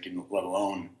world's shrinking, let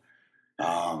alone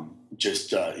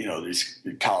these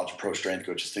college pro strength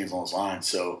coaches, things along those lines.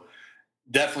 So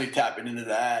definitely tapping into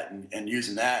that and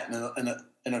using that. And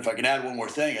if I can add one more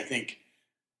thing, I think,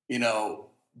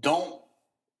 don't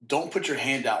put your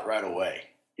hand out right away.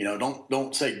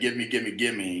 Don't say, give me,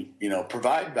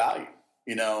 provide value.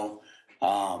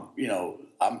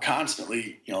 I'm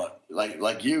constantly,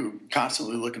 like you,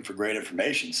 constantly looking for great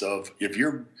information. So if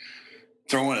you're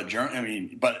throwing a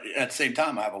journey, but at the same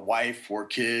time, I have a wife, 4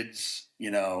 kids,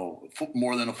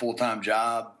 more than a full-time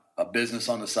job, a business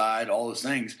on the side, all those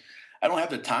things. I don't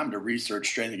have the time to research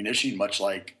strength and conditioning, much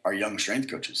like our young strength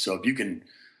coaches. So if you can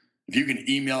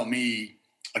email me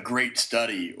a great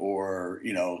study or,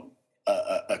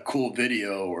 a cool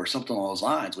video or something along those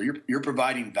lines, well, you're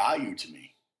providing value to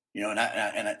me.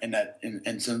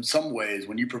 in some ways,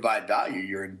 when you provide value,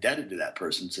 you're indebted to that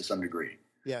person to some degree.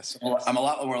 Yes. So I'm a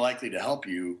lot more likely to help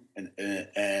you and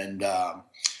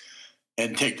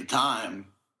take the time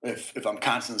if I'm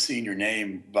constantly seeing your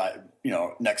name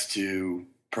next to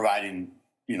providing,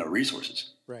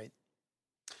 resources. Right.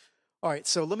 All right.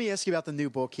 So let me ask you about the new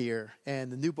book here.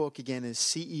 And the new book, again, is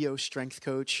CEO Strength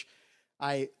Coach.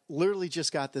 I literally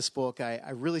just got this book. I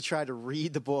really tried to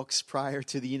read the books prior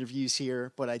to the interviews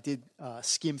here, but I did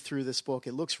skim through this book.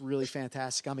 It looks really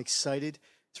fantastic. I'm excited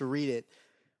to read it.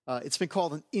 It's been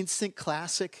called an instant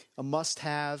classic, a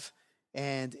must-have,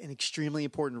 and an extremely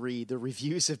important read. The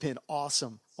reviews have been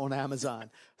awesome on Amazon.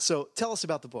 So tell us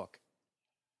about the book.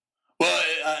 Well,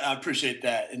 I appreciate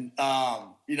that, and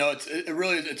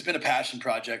it's been a passion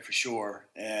project for sure,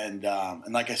 and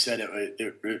like I said,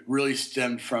 it really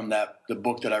stemmed from the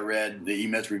book that I read, the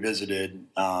E-Myth Revisited,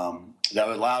 that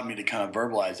allowed me to kind of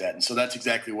verbalize that, and so that's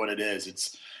exactly what it is.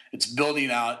 It's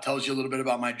building out, tells you a little bit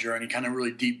about my journey, kind of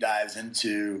really deep dives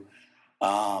into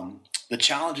the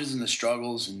challenges and the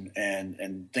struggles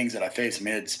and things that I face. I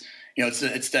mean,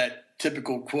 it's that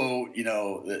typical quote,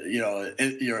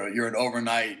 you're an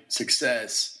overnight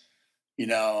success,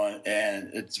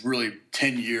 and it's really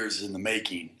 10 years in the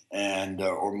making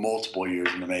or multiple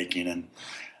years in the making.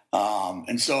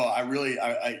 And so I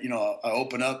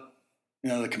open up,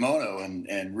 the kimono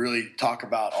and really talk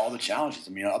about all the challenges.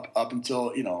 I mean, up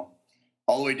until,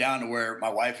 all the way down to where my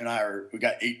wife and we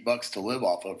got $8 to live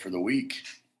off of for the week,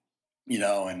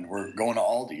 and we're going to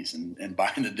Aldi's and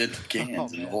buying the dented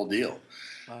cans and the whole deal.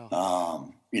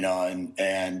 Wow.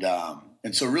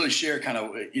 And so really share kind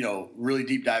of, really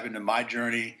deep dive into my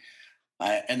journey.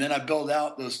 And then I build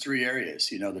out those three areas,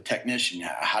 the technician.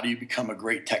 How do you become a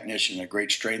great technician, a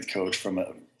great strength coach from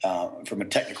a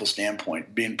technical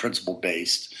standpoint, being principle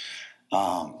based,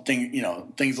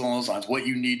 things along those lines, what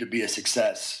you need to be a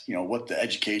success, what the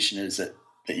education is that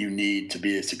you need to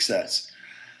be a success.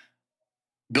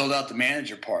 Build out the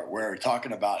manager part where we're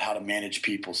talking about how to manage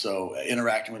people. So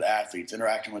interacting with athletes,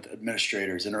 interacting with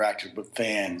administrators, interacting with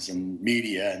fans and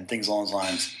media and things along those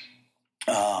lines.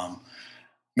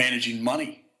 Managing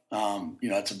money.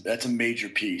 That's a major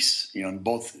piece,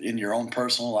 both in your own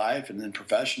personal life and then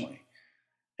professionally.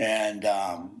 And,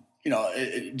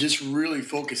 just really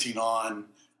focusing on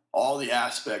all the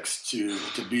aspects to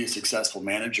be a successful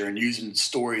manager and using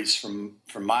stories from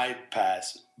my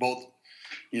past, both,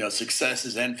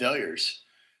 successes and failures,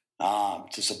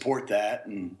 to support that.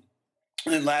 And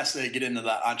then lastly, I get into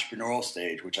the entrepreneurial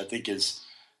stage, which I think is,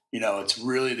 it's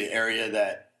really the area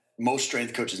that most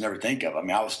strength coaches never think of. I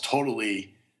mean, I was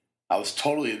totally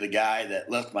the guy that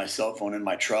left my cell phone in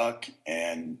my truck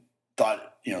and thought,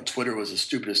 Twitter was the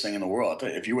stupidest thing in the world.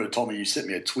 If you would have told me you sent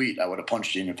me a tweet, I would have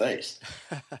punched you in your face,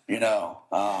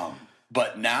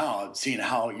 but now seeing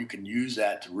how you can use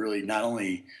that to really not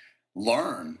only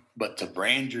learn, but to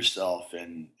brand yourself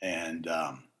and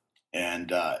all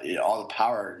the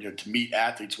power, to meet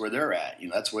athletes where they're at,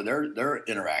 that's where they're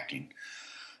interacting.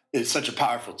 It's such a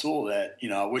powerful tool that,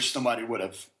 I wish somebody would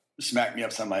have smacked me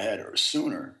upside my head or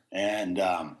sooner. And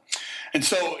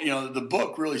so, the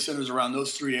book really centers around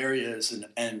those three areas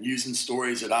and using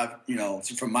stories that I've,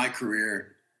 from my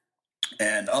career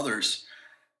and others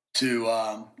to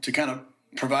kind of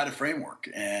provide a framework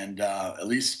and at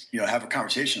least, have a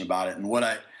conversation about it. And what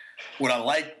I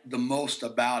like the most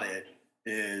about it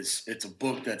is it's a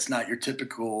book that's not your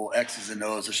typical X's and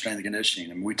O's of strength and conditioning.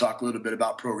 I mean, we talk a little bit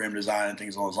about program design and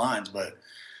things along those lines, but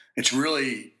it's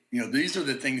really, these are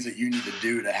the things that you need to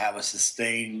do to have a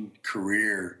sustained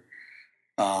career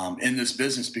in this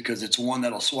business, because it's one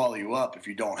that'll swallow you up if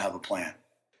you don't have a plan.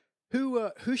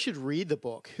 Who should read the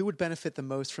book? Who would benefit the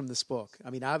most from this book?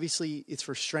 I mean, obviously it's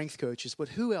for strength coaches, but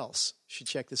who else should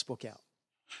check this book out?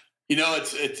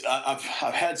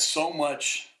 I've had so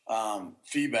much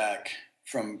feedback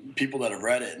from people that have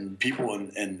read it and people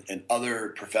in other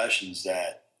professions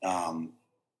that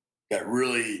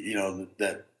really,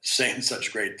 that saying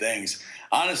such great things.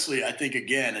 Honestly, I think,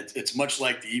 again, it's much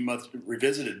like the E-Myth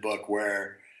Revisited book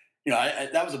where,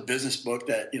 that was a business book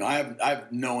that, I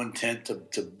have no intent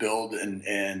to build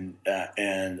and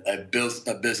a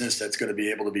business that's going to be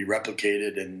able to be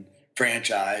replicated and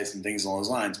franchised and things along those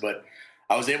lines. But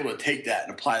I was able to take that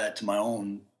and apply that to my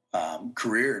own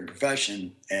career and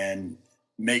profession and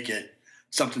make it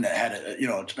something that had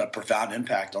a profound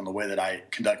impact on the way that I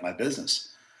conduct my business.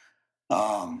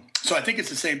 So I think it's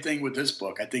the same thing with this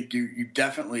book. I think you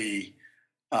definitely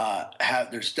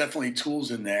there's definitely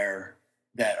tools in there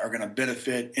that are going to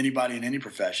benefit anybody in any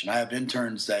profession. I have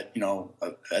interns that,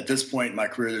 at this point in my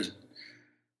career, there's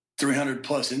 300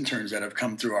 plus interns that have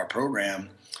come through our program,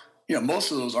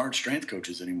 most of those aren't strength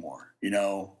coaches anymore. They've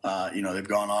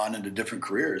gone on into different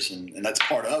careers, and that's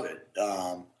part of it.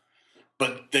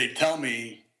 But they tell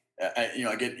me,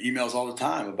 I get emails all the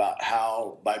time about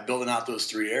how by building out those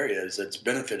three areas, it's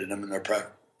benefited them in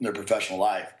their professional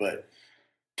life. But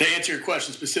to answer your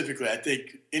question specifically, I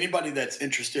think anybody that's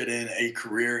interested in a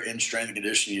career in strength and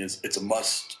conditioning it's a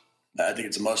must. I think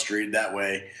it's a must read that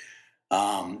way.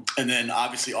 And then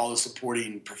obviously all the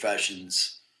supporting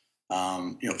professions,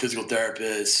 physical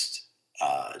therapists,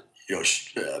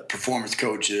 performance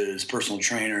coaches, personal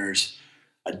trainers.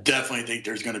 I definitely think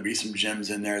there's going to be some gems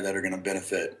in there that are going to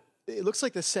benefit. It looks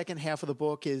like the second half of the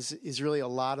book is really a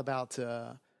lot about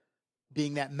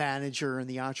being that manager and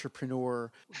the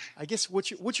entrepreneur. I guess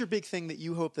what's your big thing that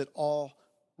you hope that all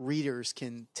readers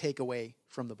can take away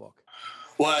from the book?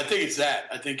 Well, I think it's that.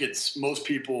 I think it's most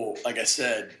people, like I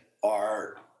said,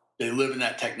 they live in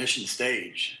that technician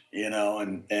stage,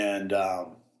 and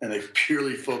they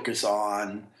purely focus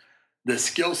on the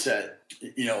skill set,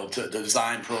 to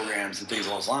design programs and things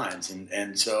along those lines.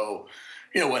 And so,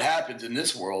 what happens in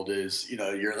this world is,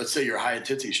 let's say you're a high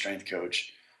intensity strength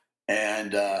coach,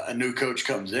 and a new coach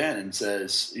comes in and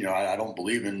says, I don't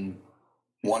believe in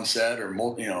one set or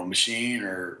machine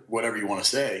or whatever you want to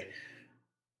say.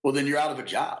 Well, then you're out of a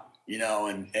job,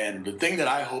 and the thing that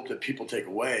I hope that people take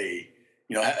away,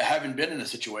 having been in a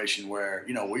situation where,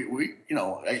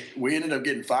 we ended up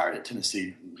getting fired at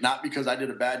Tennessee, not because I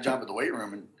did a bad job at the weight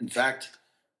room. In fact,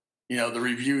 the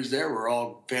reviews there were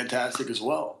all fantastic as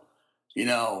well,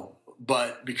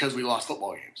 but because we lost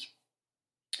football games,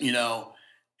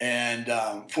 and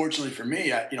fortunately for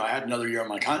me, I had another year on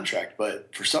my contract,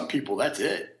 but for some people, that's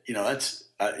it.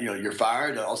 You're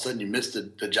fired. All of a sudden, you missed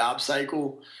the job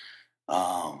cycle,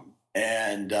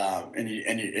 and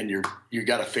you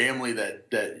got a family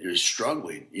that you're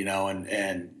struggling.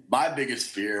 And my biggest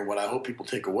fear, what I hope people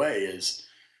take away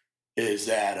is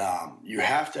that you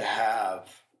have to have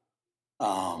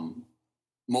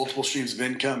multiple streams of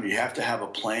income. You have to have a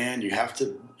plan. You have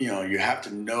to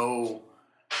know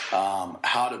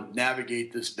how to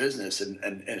navigate this business, and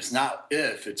it's not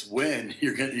if, it's when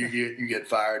you get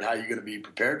fired. How you're going to be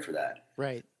prepared for that,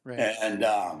 right?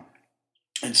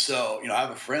 And so I have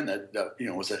a friend that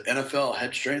was an NFL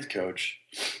head strength coach,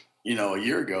 a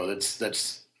year ago.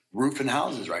 That's roofing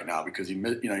houses right now because he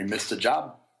missed a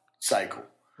job cycle.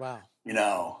 Wow.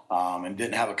 And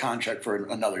didn't have a contract for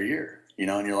another year.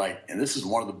 And you're like, and this is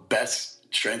one of the best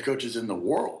strength coaches in the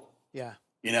world. Yeah.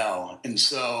 And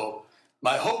so.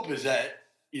 My hope is that,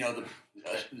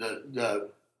 the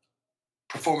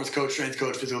performance coach, strength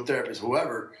coach, physical therapist,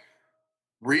 whoever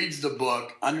reads the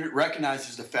book,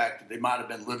 recognizes the fact that they might have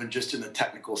been living just in the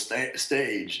technical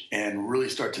stage and really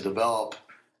start to develop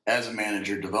as a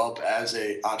manager, develop as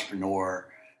a entrepreneur,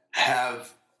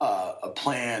 have a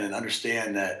plan and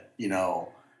understand that,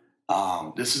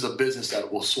 this is a business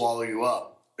that will swallow you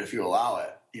up if you allow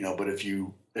it, but if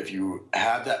you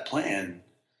have that plan,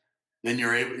 then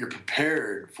you're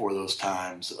prepared for those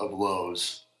times of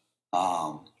lows,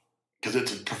 because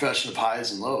it's a profession of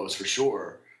highs and lows for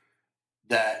sure,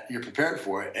 that you're prepared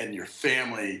for it and your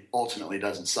family ultimately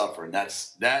doesn't suffer. And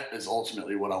that is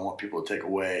ultimately what I want people to take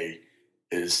away,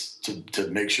 is to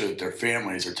make sure that their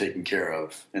families are taken care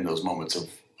of in those moments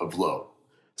of low.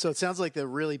 So it sounds like the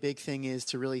really big thing is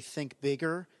to really think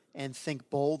bigger and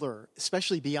think bolder,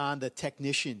 especially beyond the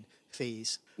technician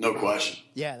phase. No question.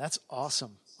 Yeah, that's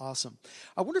awesome. Awesome.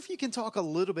 I wonder if you can talk a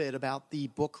little bit about the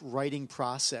book writing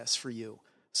process for you.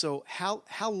 So how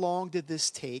long did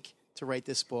this take to write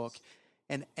this book,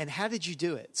 and how did you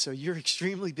do it? So you're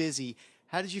extremely busy.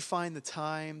 How did you find the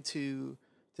time to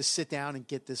sit down and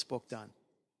get this book done?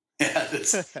 Yeah,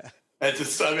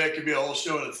 that could be a whole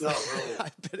show in itself, really. I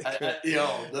bet it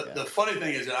could. The funny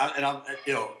thing is,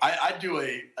 I do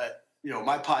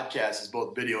my podcast is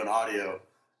both video and audio.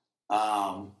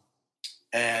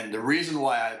 And the reason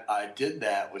why I did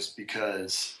that was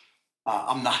because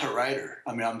I'm not a writer.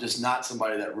 I mean, I'm just not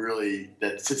somebody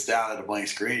that sits down at a blank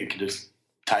screen and can just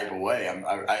type away.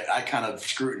 I kind of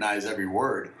scrutinize every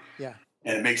word. Yeah.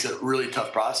 And it makes it a really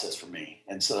tough process for me.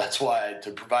 And so that's why,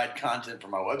 to provide content for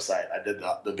my website, I did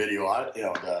the video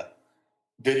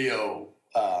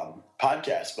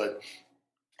podcast. But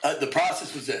the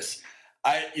process was this.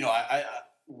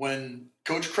 When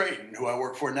Coach Creighton, who I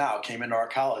work for now, came into our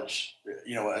college,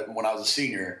 when I was a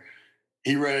senior,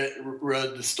 he read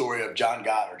the story of John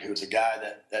Goddard, who was a guy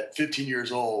that at 15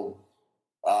 years old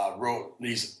wrote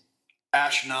these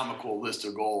astronomical list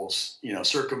of goals,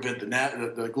 circumvent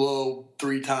the globe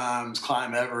 3 times,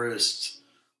 climb Everest,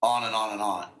 on and on and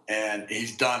on. And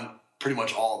he's done pretty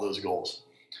much all those goals.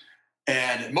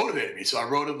 And it motivated me. So I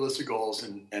wrote a list of goals,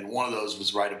 and one of those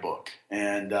was write a book.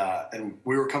 And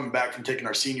we were coming back from taking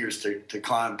our seniors to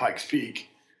climb Pikes Peak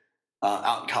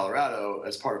out in Colorado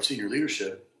as part of senior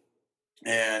leadership.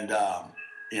 And,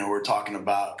 we're talking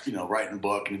about, writing a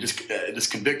book, and it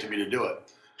just convicted me to do it.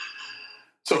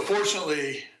 So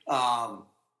fortunately, my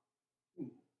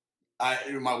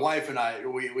wife and I,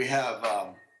 we have,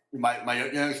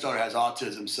 my youngest daughter has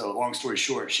autism. So long story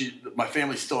short, my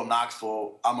family's still in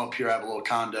Knoxville. I'm up here. I have a little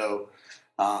condo.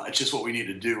 It's just what we need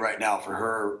to do right now for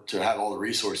her to have all the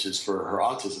resources for her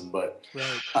autism. But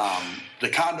the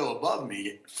condo above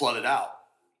me flooded out.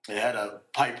 It had a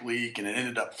pipe leak, and it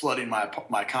ended up flooding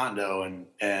my condo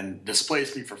and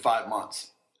displaced me for 5 months.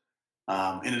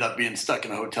 Ended up being stuck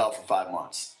in a hotel for 5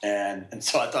 months. And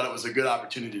so I thought it was a good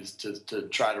opportunity to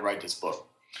try to write this book.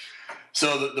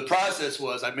 So the process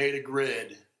was, I made a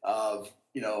grid of,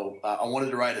 I wanted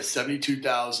to write a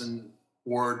 72,000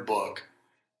 word book.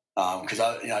 Cause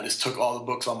I just took all the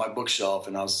books on my bookshelf,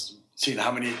 and I was seeing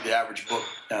the average book,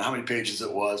 how many pages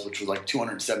it was, which was like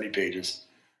 270 pages.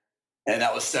 And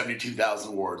that was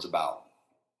 72,000 words about.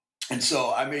 And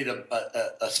so I made a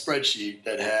spreadsheet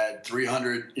that had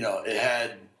 300, it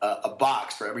had a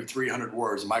box for every 300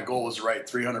 words. And my goal was to write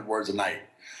 300 words a night,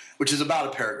 which is about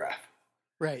a paragraph.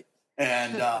 Right.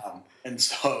 And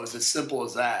so it was as simple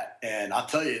as that. And I'll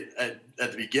tell you, at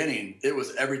the beginning, it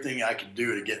was everything I could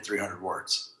do to get 300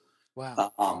 words.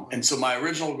 Wow. And so my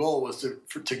original goal was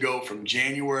to go from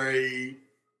January,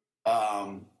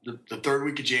 the third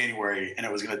week of January, and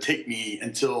it was going to take me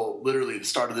until literally the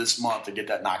start of this month to get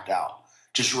that knocked out,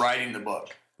 just writing the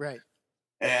book. Right.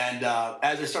 And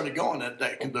as I started going,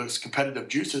 those competitive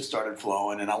juices started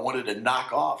flowing, and I wanted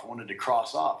to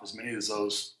cross off as many of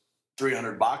those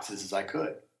 300 boxes as I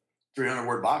could, 300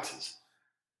 word boxes.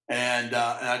 And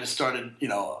I just started,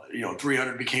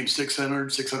 300 became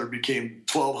 600, 600 became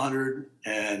 1,200,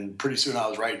 and pretty soon I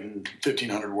was writing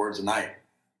 1,500 words a night.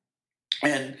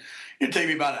 And it'd take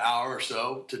me about an hour or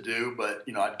so to do, but,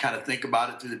 I'd kind of think about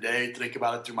it through the day, think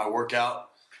about it through my workout.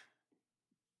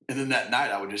 And then that night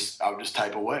I would just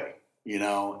type away,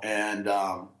 and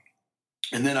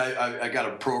then I got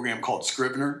a program called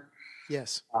Scrivener.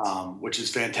 Yes. Which is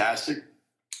fantastic.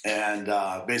 And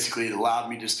basically it allowed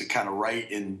me just to kind of write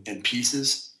in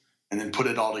pieces and then put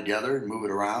it all together and move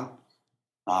it around.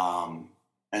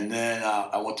 And then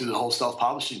I went through the whole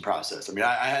self-publishing process. I mean,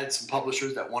 I had some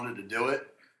publishers that wanted to do it,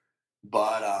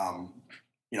 but,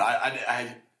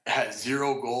 I had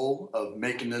zero goal of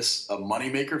making this a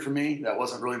moneymaker for me. That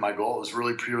wasn't really my goal. It was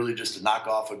really purely just to knock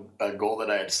off a goal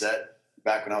that I had set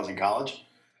back when I was in college,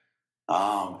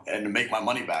 and to make my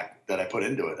money back that I put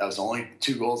into it. That was the only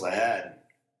two goals I had.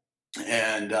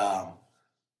 And,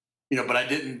 but I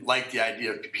didn't like the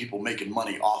idea of people making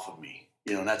money off of me,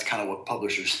 and that's kind of what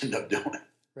publishers end up doing.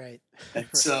 Right. And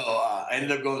so I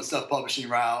ended up going the self-publishing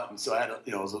route. And so I had,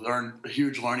 it was a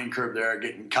huge learning curve there,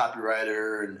 getting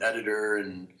copywriter and editor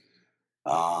and,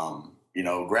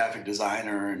 graphic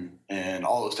designer and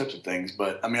all those types of things.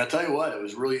 But I mean, I'll tell you what, it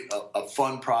was really a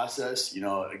fun process.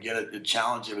 Again,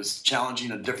 it was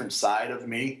challenging a different side of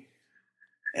me.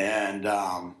 And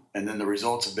then the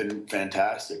results have been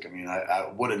fantastic. I mean, I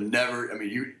would have never,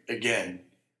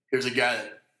 here's a guy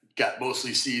that got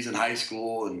mostly C's in high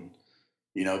school and,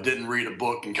 didn't read a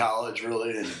book in college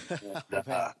really. And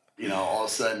all of a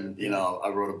sudden, I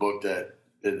wrote a book that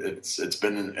it's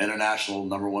been an international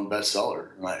 #1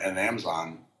 bestseller on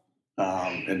Amazon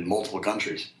in multiple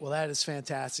countries. Well, that is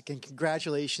fantastic. And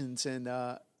congratulations. And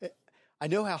I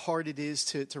know how hard it is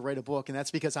to write a book, and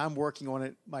that's because I'm working on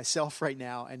it myself right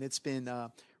now. And it's been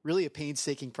really a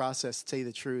painstaking process, to tell you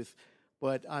the truth.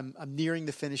 But I'm nearing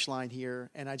the finish line here,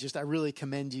 and I really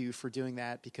commend you for doing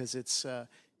that, because it's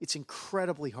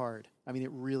incredibly hard. I mean, it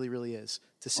really, really is,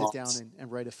 to sit down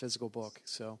and write a physical book.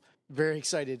 So very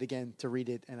excited again to read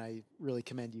it, and I really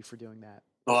commend you for doing that.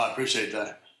 Oh, I appreciate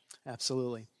that.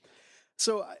 Absolutely.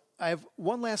 So I have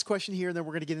one last question here, and then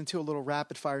we're going to get into a little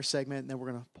rapid fire segment, and then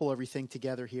we're going to pull everything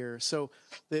together here. So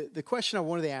the question I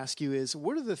wanted to ask you is,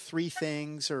 what are the 3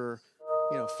 things or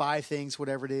 5 things,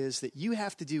 whatever it is, that you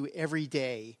have to do every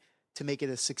day to make it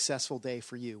a successful day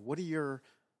for you? What are your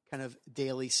kind of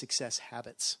daily success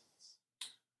habits?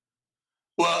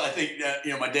 Well, I think that,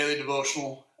 my daily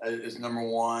devotional is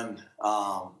 #1.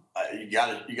 You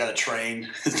gotta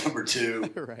train is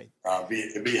 #2. Right.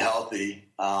 Be healthy.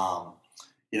 I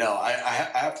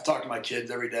have to talk to my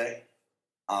kids every day.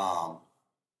 And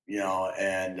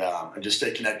just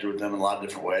stay connected with them in a lot of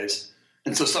different ways.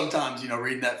 And so sometimes,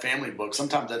 reading that family book,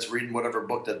 sometimes that's reading whatever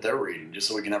book that they're reading, just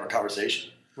so we can have a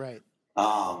conversation. Right.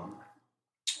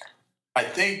 I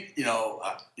think,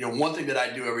 one thing that I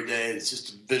do every day is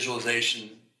just a visualization,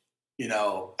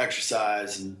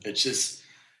 exercise. And it's just,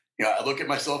 I look at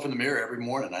myself in the mirror every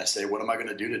morning and I say, what am I going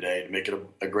to do today to make it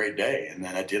a great day? And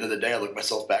then at the end of the day, I look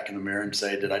myself back in the mirror and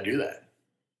say, did I do that?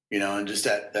 And just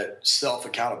that self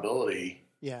accountability.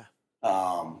 Yeah.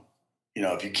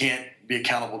 If you can't be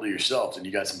accountable to yourself, then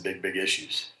you got some big, big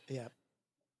issues. Yeah.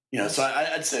 So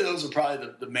I'd say those are probably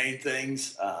the main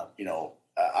things.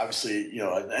 Obviously,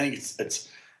 I think it's.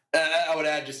 I would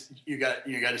add just you got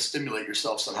to stimulate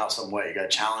yourself somehow, some way. You got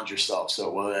to challenge yourself.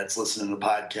 So whether that's listening to a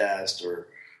podcast or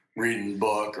reading a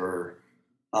book or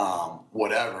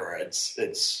whatever,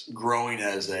 it's growing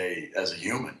as a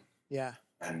human. Yeah.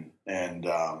 And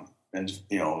just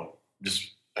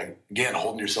again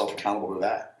holding yourself accountable to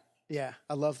that. Yeah,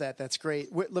 I love that. That's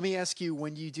great. Let me ask you,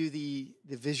 when you do the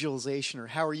visualization, or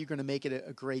how are you going to make it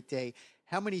a great day?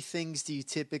 How many things do you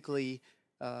typically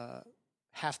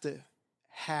have to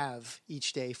have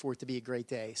each day for it to be a great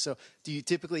day? So do you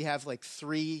typically have like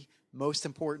 3 most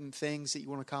important things that you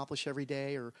want to accomplish every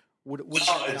day, or what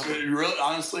it's really,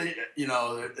 honestly,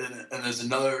 and there's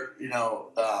another,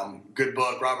 good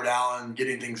book, Robert Allen,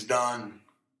 Getting Things Done.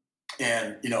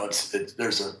 And, there's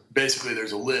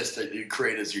a list that you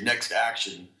create as your next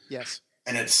action. Yes.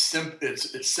 And it's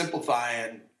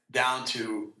simplifying down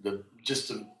to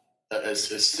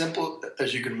as simple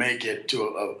as you can make it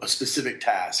to a specific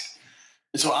task.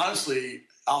 And so honestly,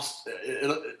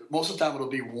 most of the time it'll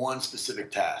be one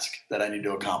specific task that I need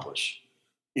to accomplish,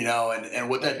 and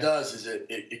what that does is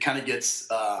it kind of gets,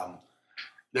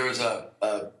 there was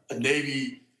a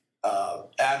Navy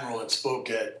admiral that spoke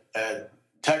at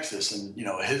Texas, and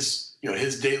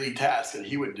his daily task that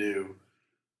he would do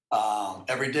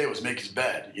every day was make his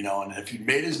bed, and if he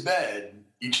made his bed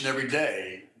each and every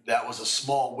day, that was a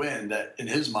small win that in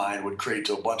his mind would create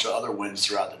to a bunch of other wins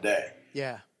throughout the day.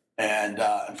 Yeah. And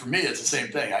for me, it's the same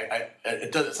thing.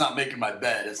 It's not making my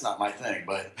bed. It's not my thing,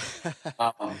 but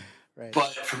right.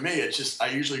 But for me, it's just I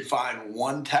usually find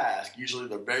one task, usually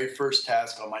the very first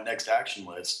task on my next action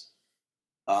list,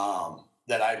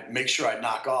 that I make sure I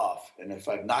knock off. And if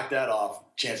I've knocked that off,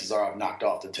 chances are I've knocked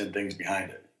off the 10 things behind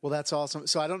it. Well, that's awesome.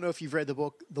 So I don't know if you've read the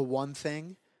book, The One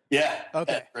Thing. Yeah.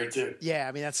 Okay. Great too. Yeah.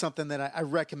 I mean, that's something that I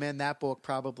recommend that book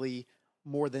probably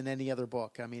more than any other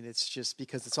book. I mean, it's just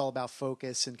because it's all about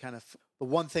focus and kind of the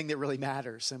one thing that really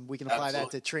matters. And we can apply that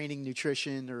to training,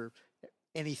 nutrition, or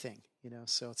anything,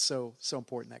 so it's so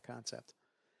important, that concept.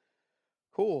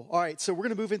 Cool. All right. So we're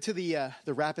going to move into the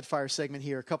rapid fire segment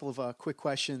here. A couple of quick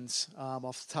questions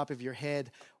off the top of your head.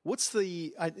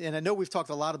 And I know we've talked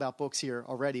a lot about books here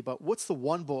already, but what's the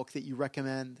one book that you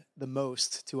recommend the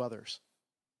most to others?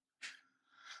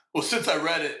 Well, since I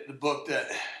read it, the book that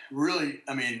really,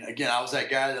 again, I was that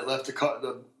guy that left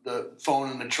the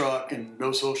phone in the truck and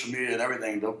no social media and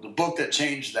everything. The book that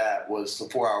changed that was The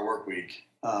 4-Hour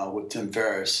Workweek with Tim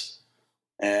Ferriss.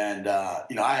 And,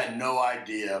 I had no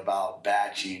idea about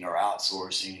batching or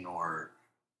outsourcing or,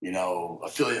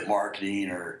 affiliate marketing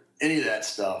or any of that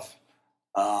stuff.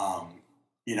 I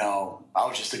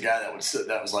was just a guy that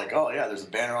was like, oh yeah, there's a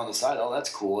banner on the side. Oh, that's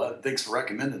cool. Thanks for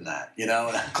recommending that, and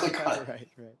I click on it. Right.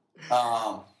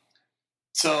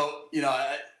 So,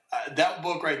 that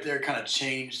book right there kind of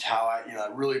changed how I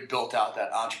really built out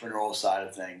that entrepreneurial side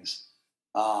of things.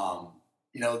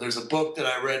 There's a book that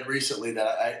I read recently that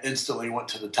I instantly went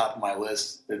to the top of my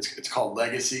list. It's called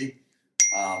Legacy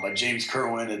by James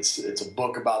Kerwin. It's a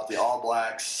book about the All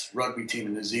Blacks rugby team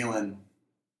in New Zealand,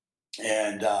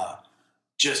 and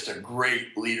just a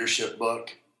great leadership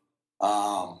book.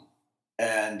 And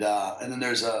then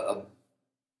there's a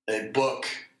book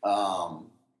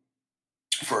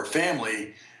for a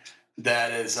family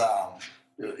that is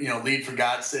Lead for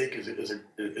God's Sake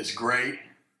is great.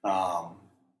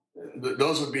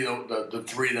 Those would be the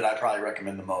 3 that I probably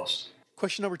recommend the most.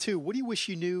 Question number 2, what do you wish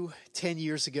you knew 10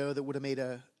 years ago that would have made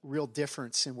a real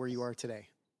difference in where you are today?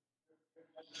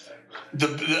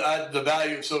 The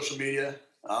value of social media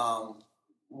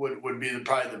would be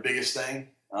probably the biggest thing.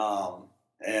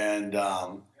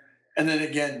 And then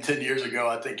again, 10 years ago,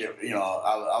 I think,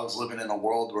 I was living in a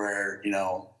world where,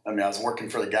 I was working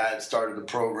for the guy that started the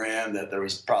program, that there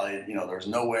was probably, there was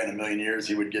no way in a million years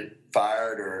he would get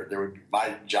fired, or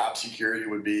my job security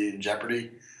would be in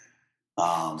jeopardy.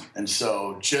 And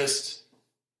so just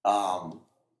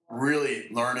really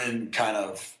learning kind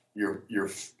of your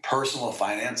personal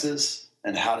finances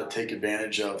and how to take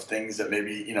advantage of things that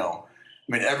maybe,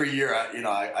 every year,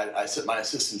 I sit my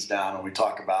assistants down and we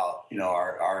talk about,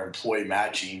 our employee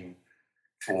matching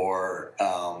for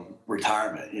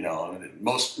retirement.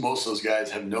 Most of those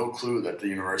guys have no clue that the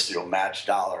university will match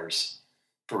dollars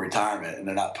for retirement, and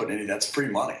they're not putting any. That's free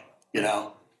money, you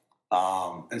know.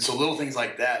 And so little things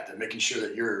like that making sure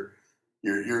that you're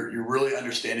really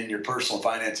understanding your personal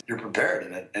finance, you're prepared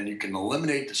in it, and you can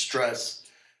eliminate the stress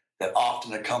that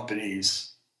often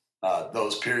accompanies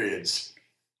those periods.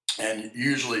 And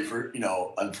usually,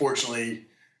 unfortunately,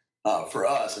 for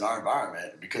us in our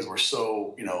environment, because we're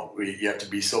so, you have to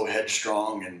be so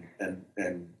headstrong and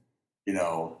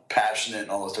passionate and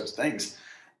all those types of things.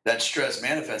 That stress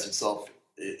manifests itself,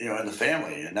 in the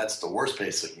family, and that's the worst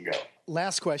place it can go.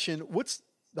 Last question: what's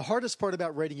the hardest part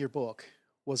about writing your book?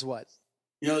 Was what?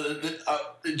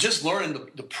 Just learning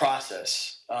the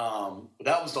process.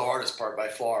 That was the hardest part by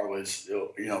far. Was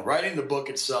writing the book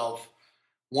itself.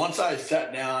 Once I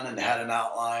sat down and had an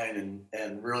outline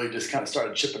and really just kind of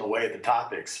started chipping away at the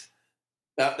topics,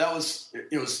 that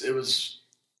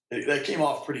came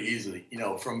off pretty easily.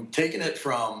 From taking it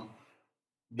from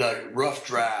the rough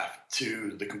draft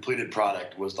to the completed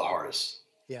product was the hardest.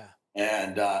 Yeah.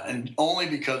 And only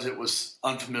because it was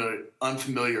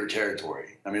unfamiliar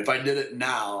territory. I mean, if I did it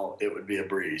now, it would be a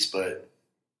breeze, but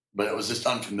it was just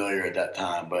unfamiliar at that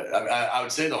time. But I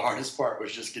would say the hardest part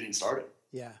was just getting started.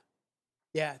 Yeah.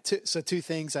 Yeah. So two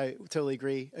things. I totally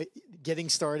agree. Getting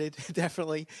started,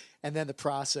 definitely. And then the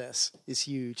process is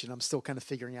huge. And I'm still kind of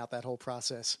figuring out that whole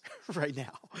process right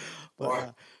now.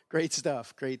 But great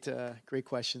stuff. Great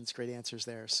questions, great answers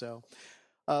there. So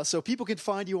people can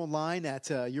find you online at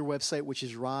your website, which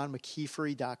is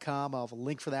ronmckeefery.com. I'll have a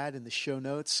link for that in the show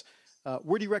notes.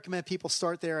 Where do you recommend people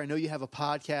start there? I know you have a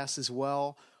podcast as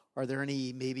well. Are there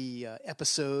any maybe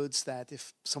episodes that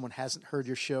if someone hasn't heard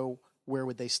your show, where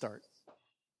would they start?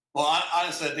 Well,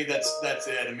 honestly, I think that's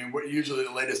it. I mean, usually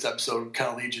the latest episode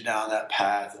kind of leads you down that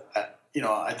path.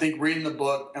 I think reading the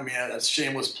book, I mean, that's a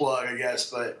shameless plug, I guess,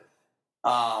 but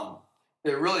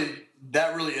that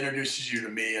really introduces you to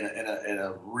me in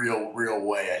a real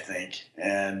way, I think.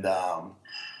 And,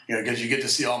 because you get to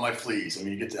see all my fleas. I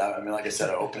mean, like I said,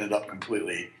 I open it up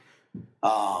completely.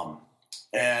 So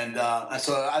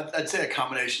I'd say a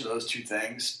combination of those two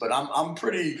things, but I'm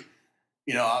pretty,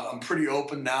 I'm pretty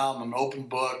open now. I'm an open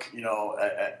book, and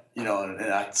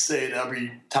I say it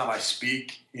every time I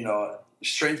speak.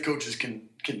 Strength coaches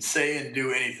can say and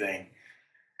do anything,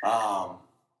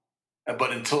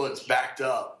 but until it's backed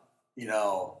up,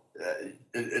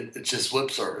 it's just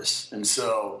lip service. And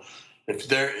so,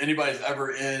 if anybody's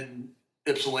ever in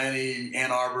Ypsilanti,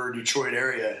 Ann Arbor, Detroit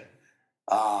area,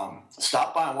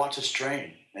 stop by and watch us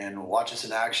train and watch us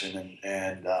in action,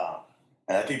 and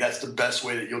I think that's the best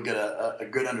way that you'll get a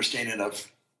good understanding of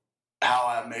how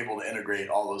I'm able to integrate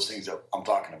all those things that I'm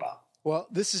talking about. Well,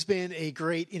 this has been a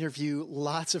great interview.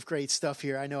 Lots of great stuff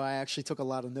here. I know I actually took a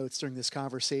lot of notes during this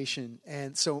conversation.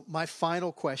 And so my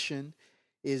final question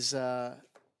is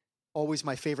always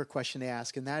my favorite question to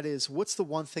ask, and that is, what's the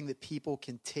one thing that people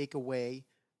can take away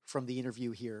from the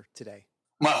interview here today?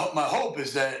 My hope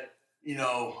is that,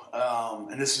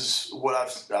 and this is what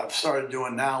I've started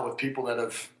doing now with people that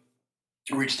have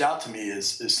reached out to me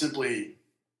is simply,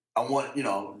 I want,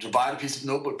 divide a piece of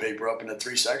notebook paper up into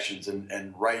 3 sections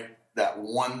and write the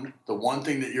one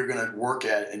thing that you're going to work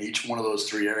at in each one of those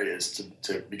 3 areas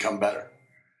to become better.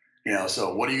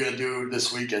 So what are you going to do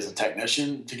this week as a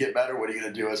technician to get better? What are you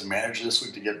going to do as a manager this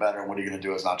week to get better? And what are you going to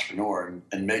do as an entrepreneur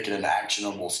and make it an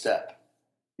actionable step?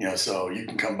 So you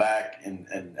can come back and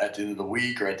at the end of the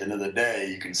week or at the end of the day,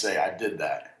 you can say, I did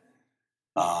that.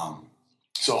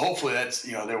 So hopefully that's,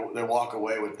 they walk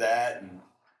away with that.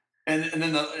 And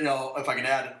then, if I can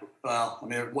add,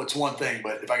 what's one thing,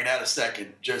 but if I can add a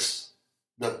second, just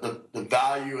the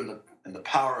value and the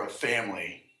power of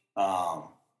family,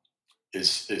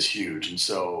 is huge. And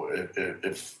so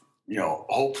if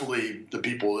hopefully the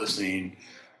people listening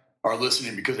are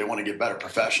listening because they want to get better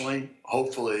professionally,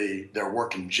 hopefully they're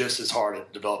working just as hard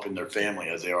at developing their family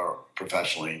as they are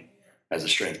professionally as a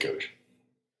strength coach.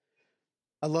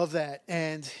 I love that.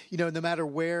 And, no matter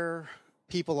where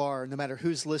people are, no matter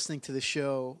who's listening to the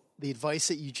show, the advice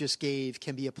that you just gave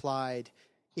can be applied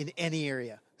in any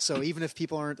area. So even if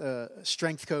people aren't a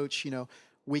strength coach,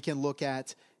 we can look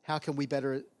at how can we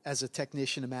better as a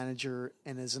technician, a manager,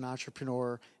 and as an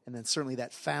entrepreneur, and then certainly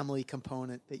that family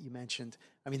component that you mentioned.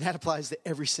 I mean, that applies to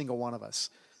every single one of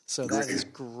us. So that is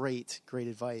great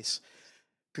advice.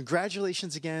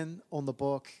 Congratulations again on the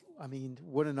book. I mean,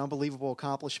 what an unbelievable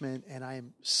accomplishment, and I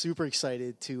am super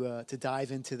excited to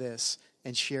dive into this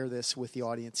and share this with the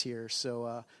audience here.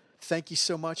 So thank you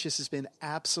so much. This has been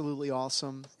absolutely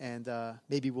awesome, and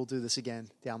maybe we'll do this again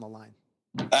down the line.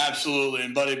 Absolutely.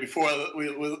 And buddy, before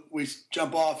we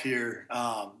jump off here,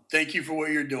 thank you for what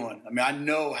you're doing. I mean, I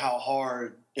know how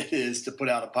hard it is to put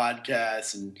out a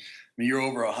podcast. And I mean, you're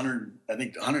over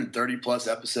 130 plus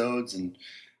episodes. And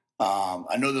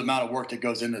I know the amount of work that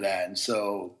goes into that. And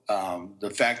so the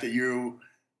fact that you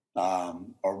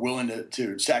are willing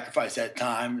to sacrifice that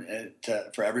time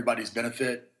for everybody's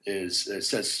benefit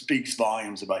speaks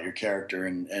volumes about your character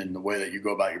and the way that you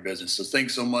go about your business. So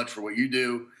thanks so much for what you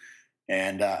do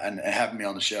and having me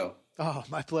on the show. Oh,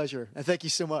 my pleasure. And thank you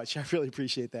so much. I really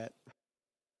appreciate that.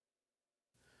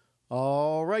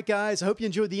 All right, guys. I hope you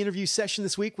enjoyed the interview session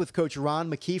this week with Coach Ron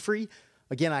McKeefery.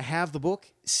 Again, I have the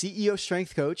book, CEO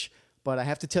Strength Coach, but I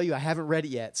have to tell you, I haven't read it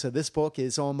yet. So this book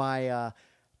is on my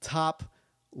top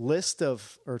list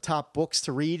or top books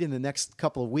to read in the next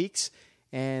couple of weeks.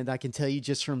 And I can tell you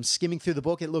just from skimming through the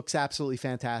book, it looks absolutely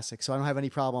fantastic. So I don't have any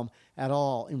problem at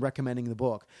all in recommending the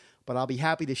book. But I'll be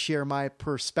happy to share my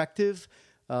perspective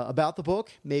about the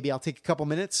book. Maybe I'll take a couple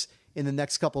minutes in the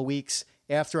next couple of weeks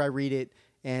after I read it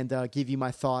and give you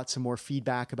my thoughts and more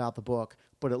feedback about the book.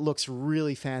 But it looks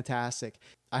really fantastic.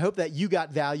 I hope that you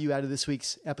got value out of this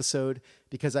week's episode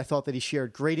because I thought that he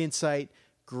shared great insight,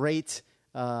 great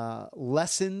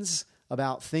lessons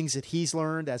about things that he's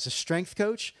learned as a strength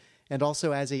coach and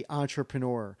also as an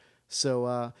entrepreneur.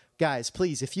 So guys,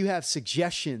 please, if you have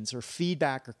suggestions or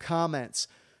feedback or comments,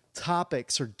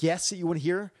 topics or guests that you want to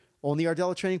hear on the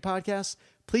Ardella Training Podcast,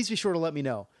 please be sure to let me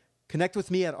know. Connect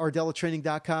with me at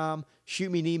ardellatraining.com,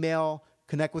 shoot me an email,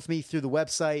 connect with me through the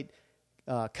website,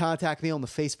 contact me on the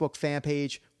Facebook fan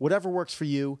page, whatever works for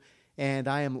you. And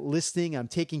I am listening, I'm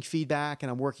taking feedback,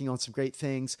 and I'm working on some great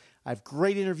things. I have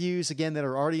great interviews, again, that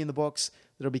are already in the books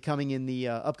that will be coming in the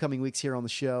upcoming weeks here on the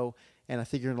show, and I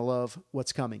think you're going to love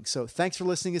what's coming. So thanks for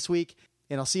listening this week,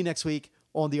 and I'll see you next week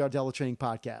on the Ardella Training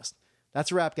Podcast.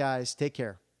 That's a wrap, guys. Take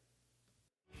care.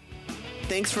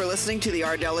 Thanks for listening to the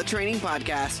Ardella Training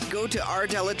Podcast. Go to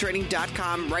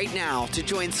ardellatraining.com right now to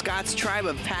join Scott's tribe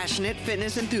of passionate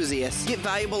fitness enthusiasts. Get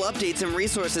valuable updates and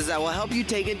resources that will help you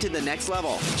take it to the next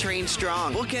level. Train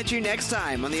strong. We'll catch you next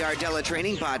time on the Ardella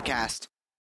Training Podcast.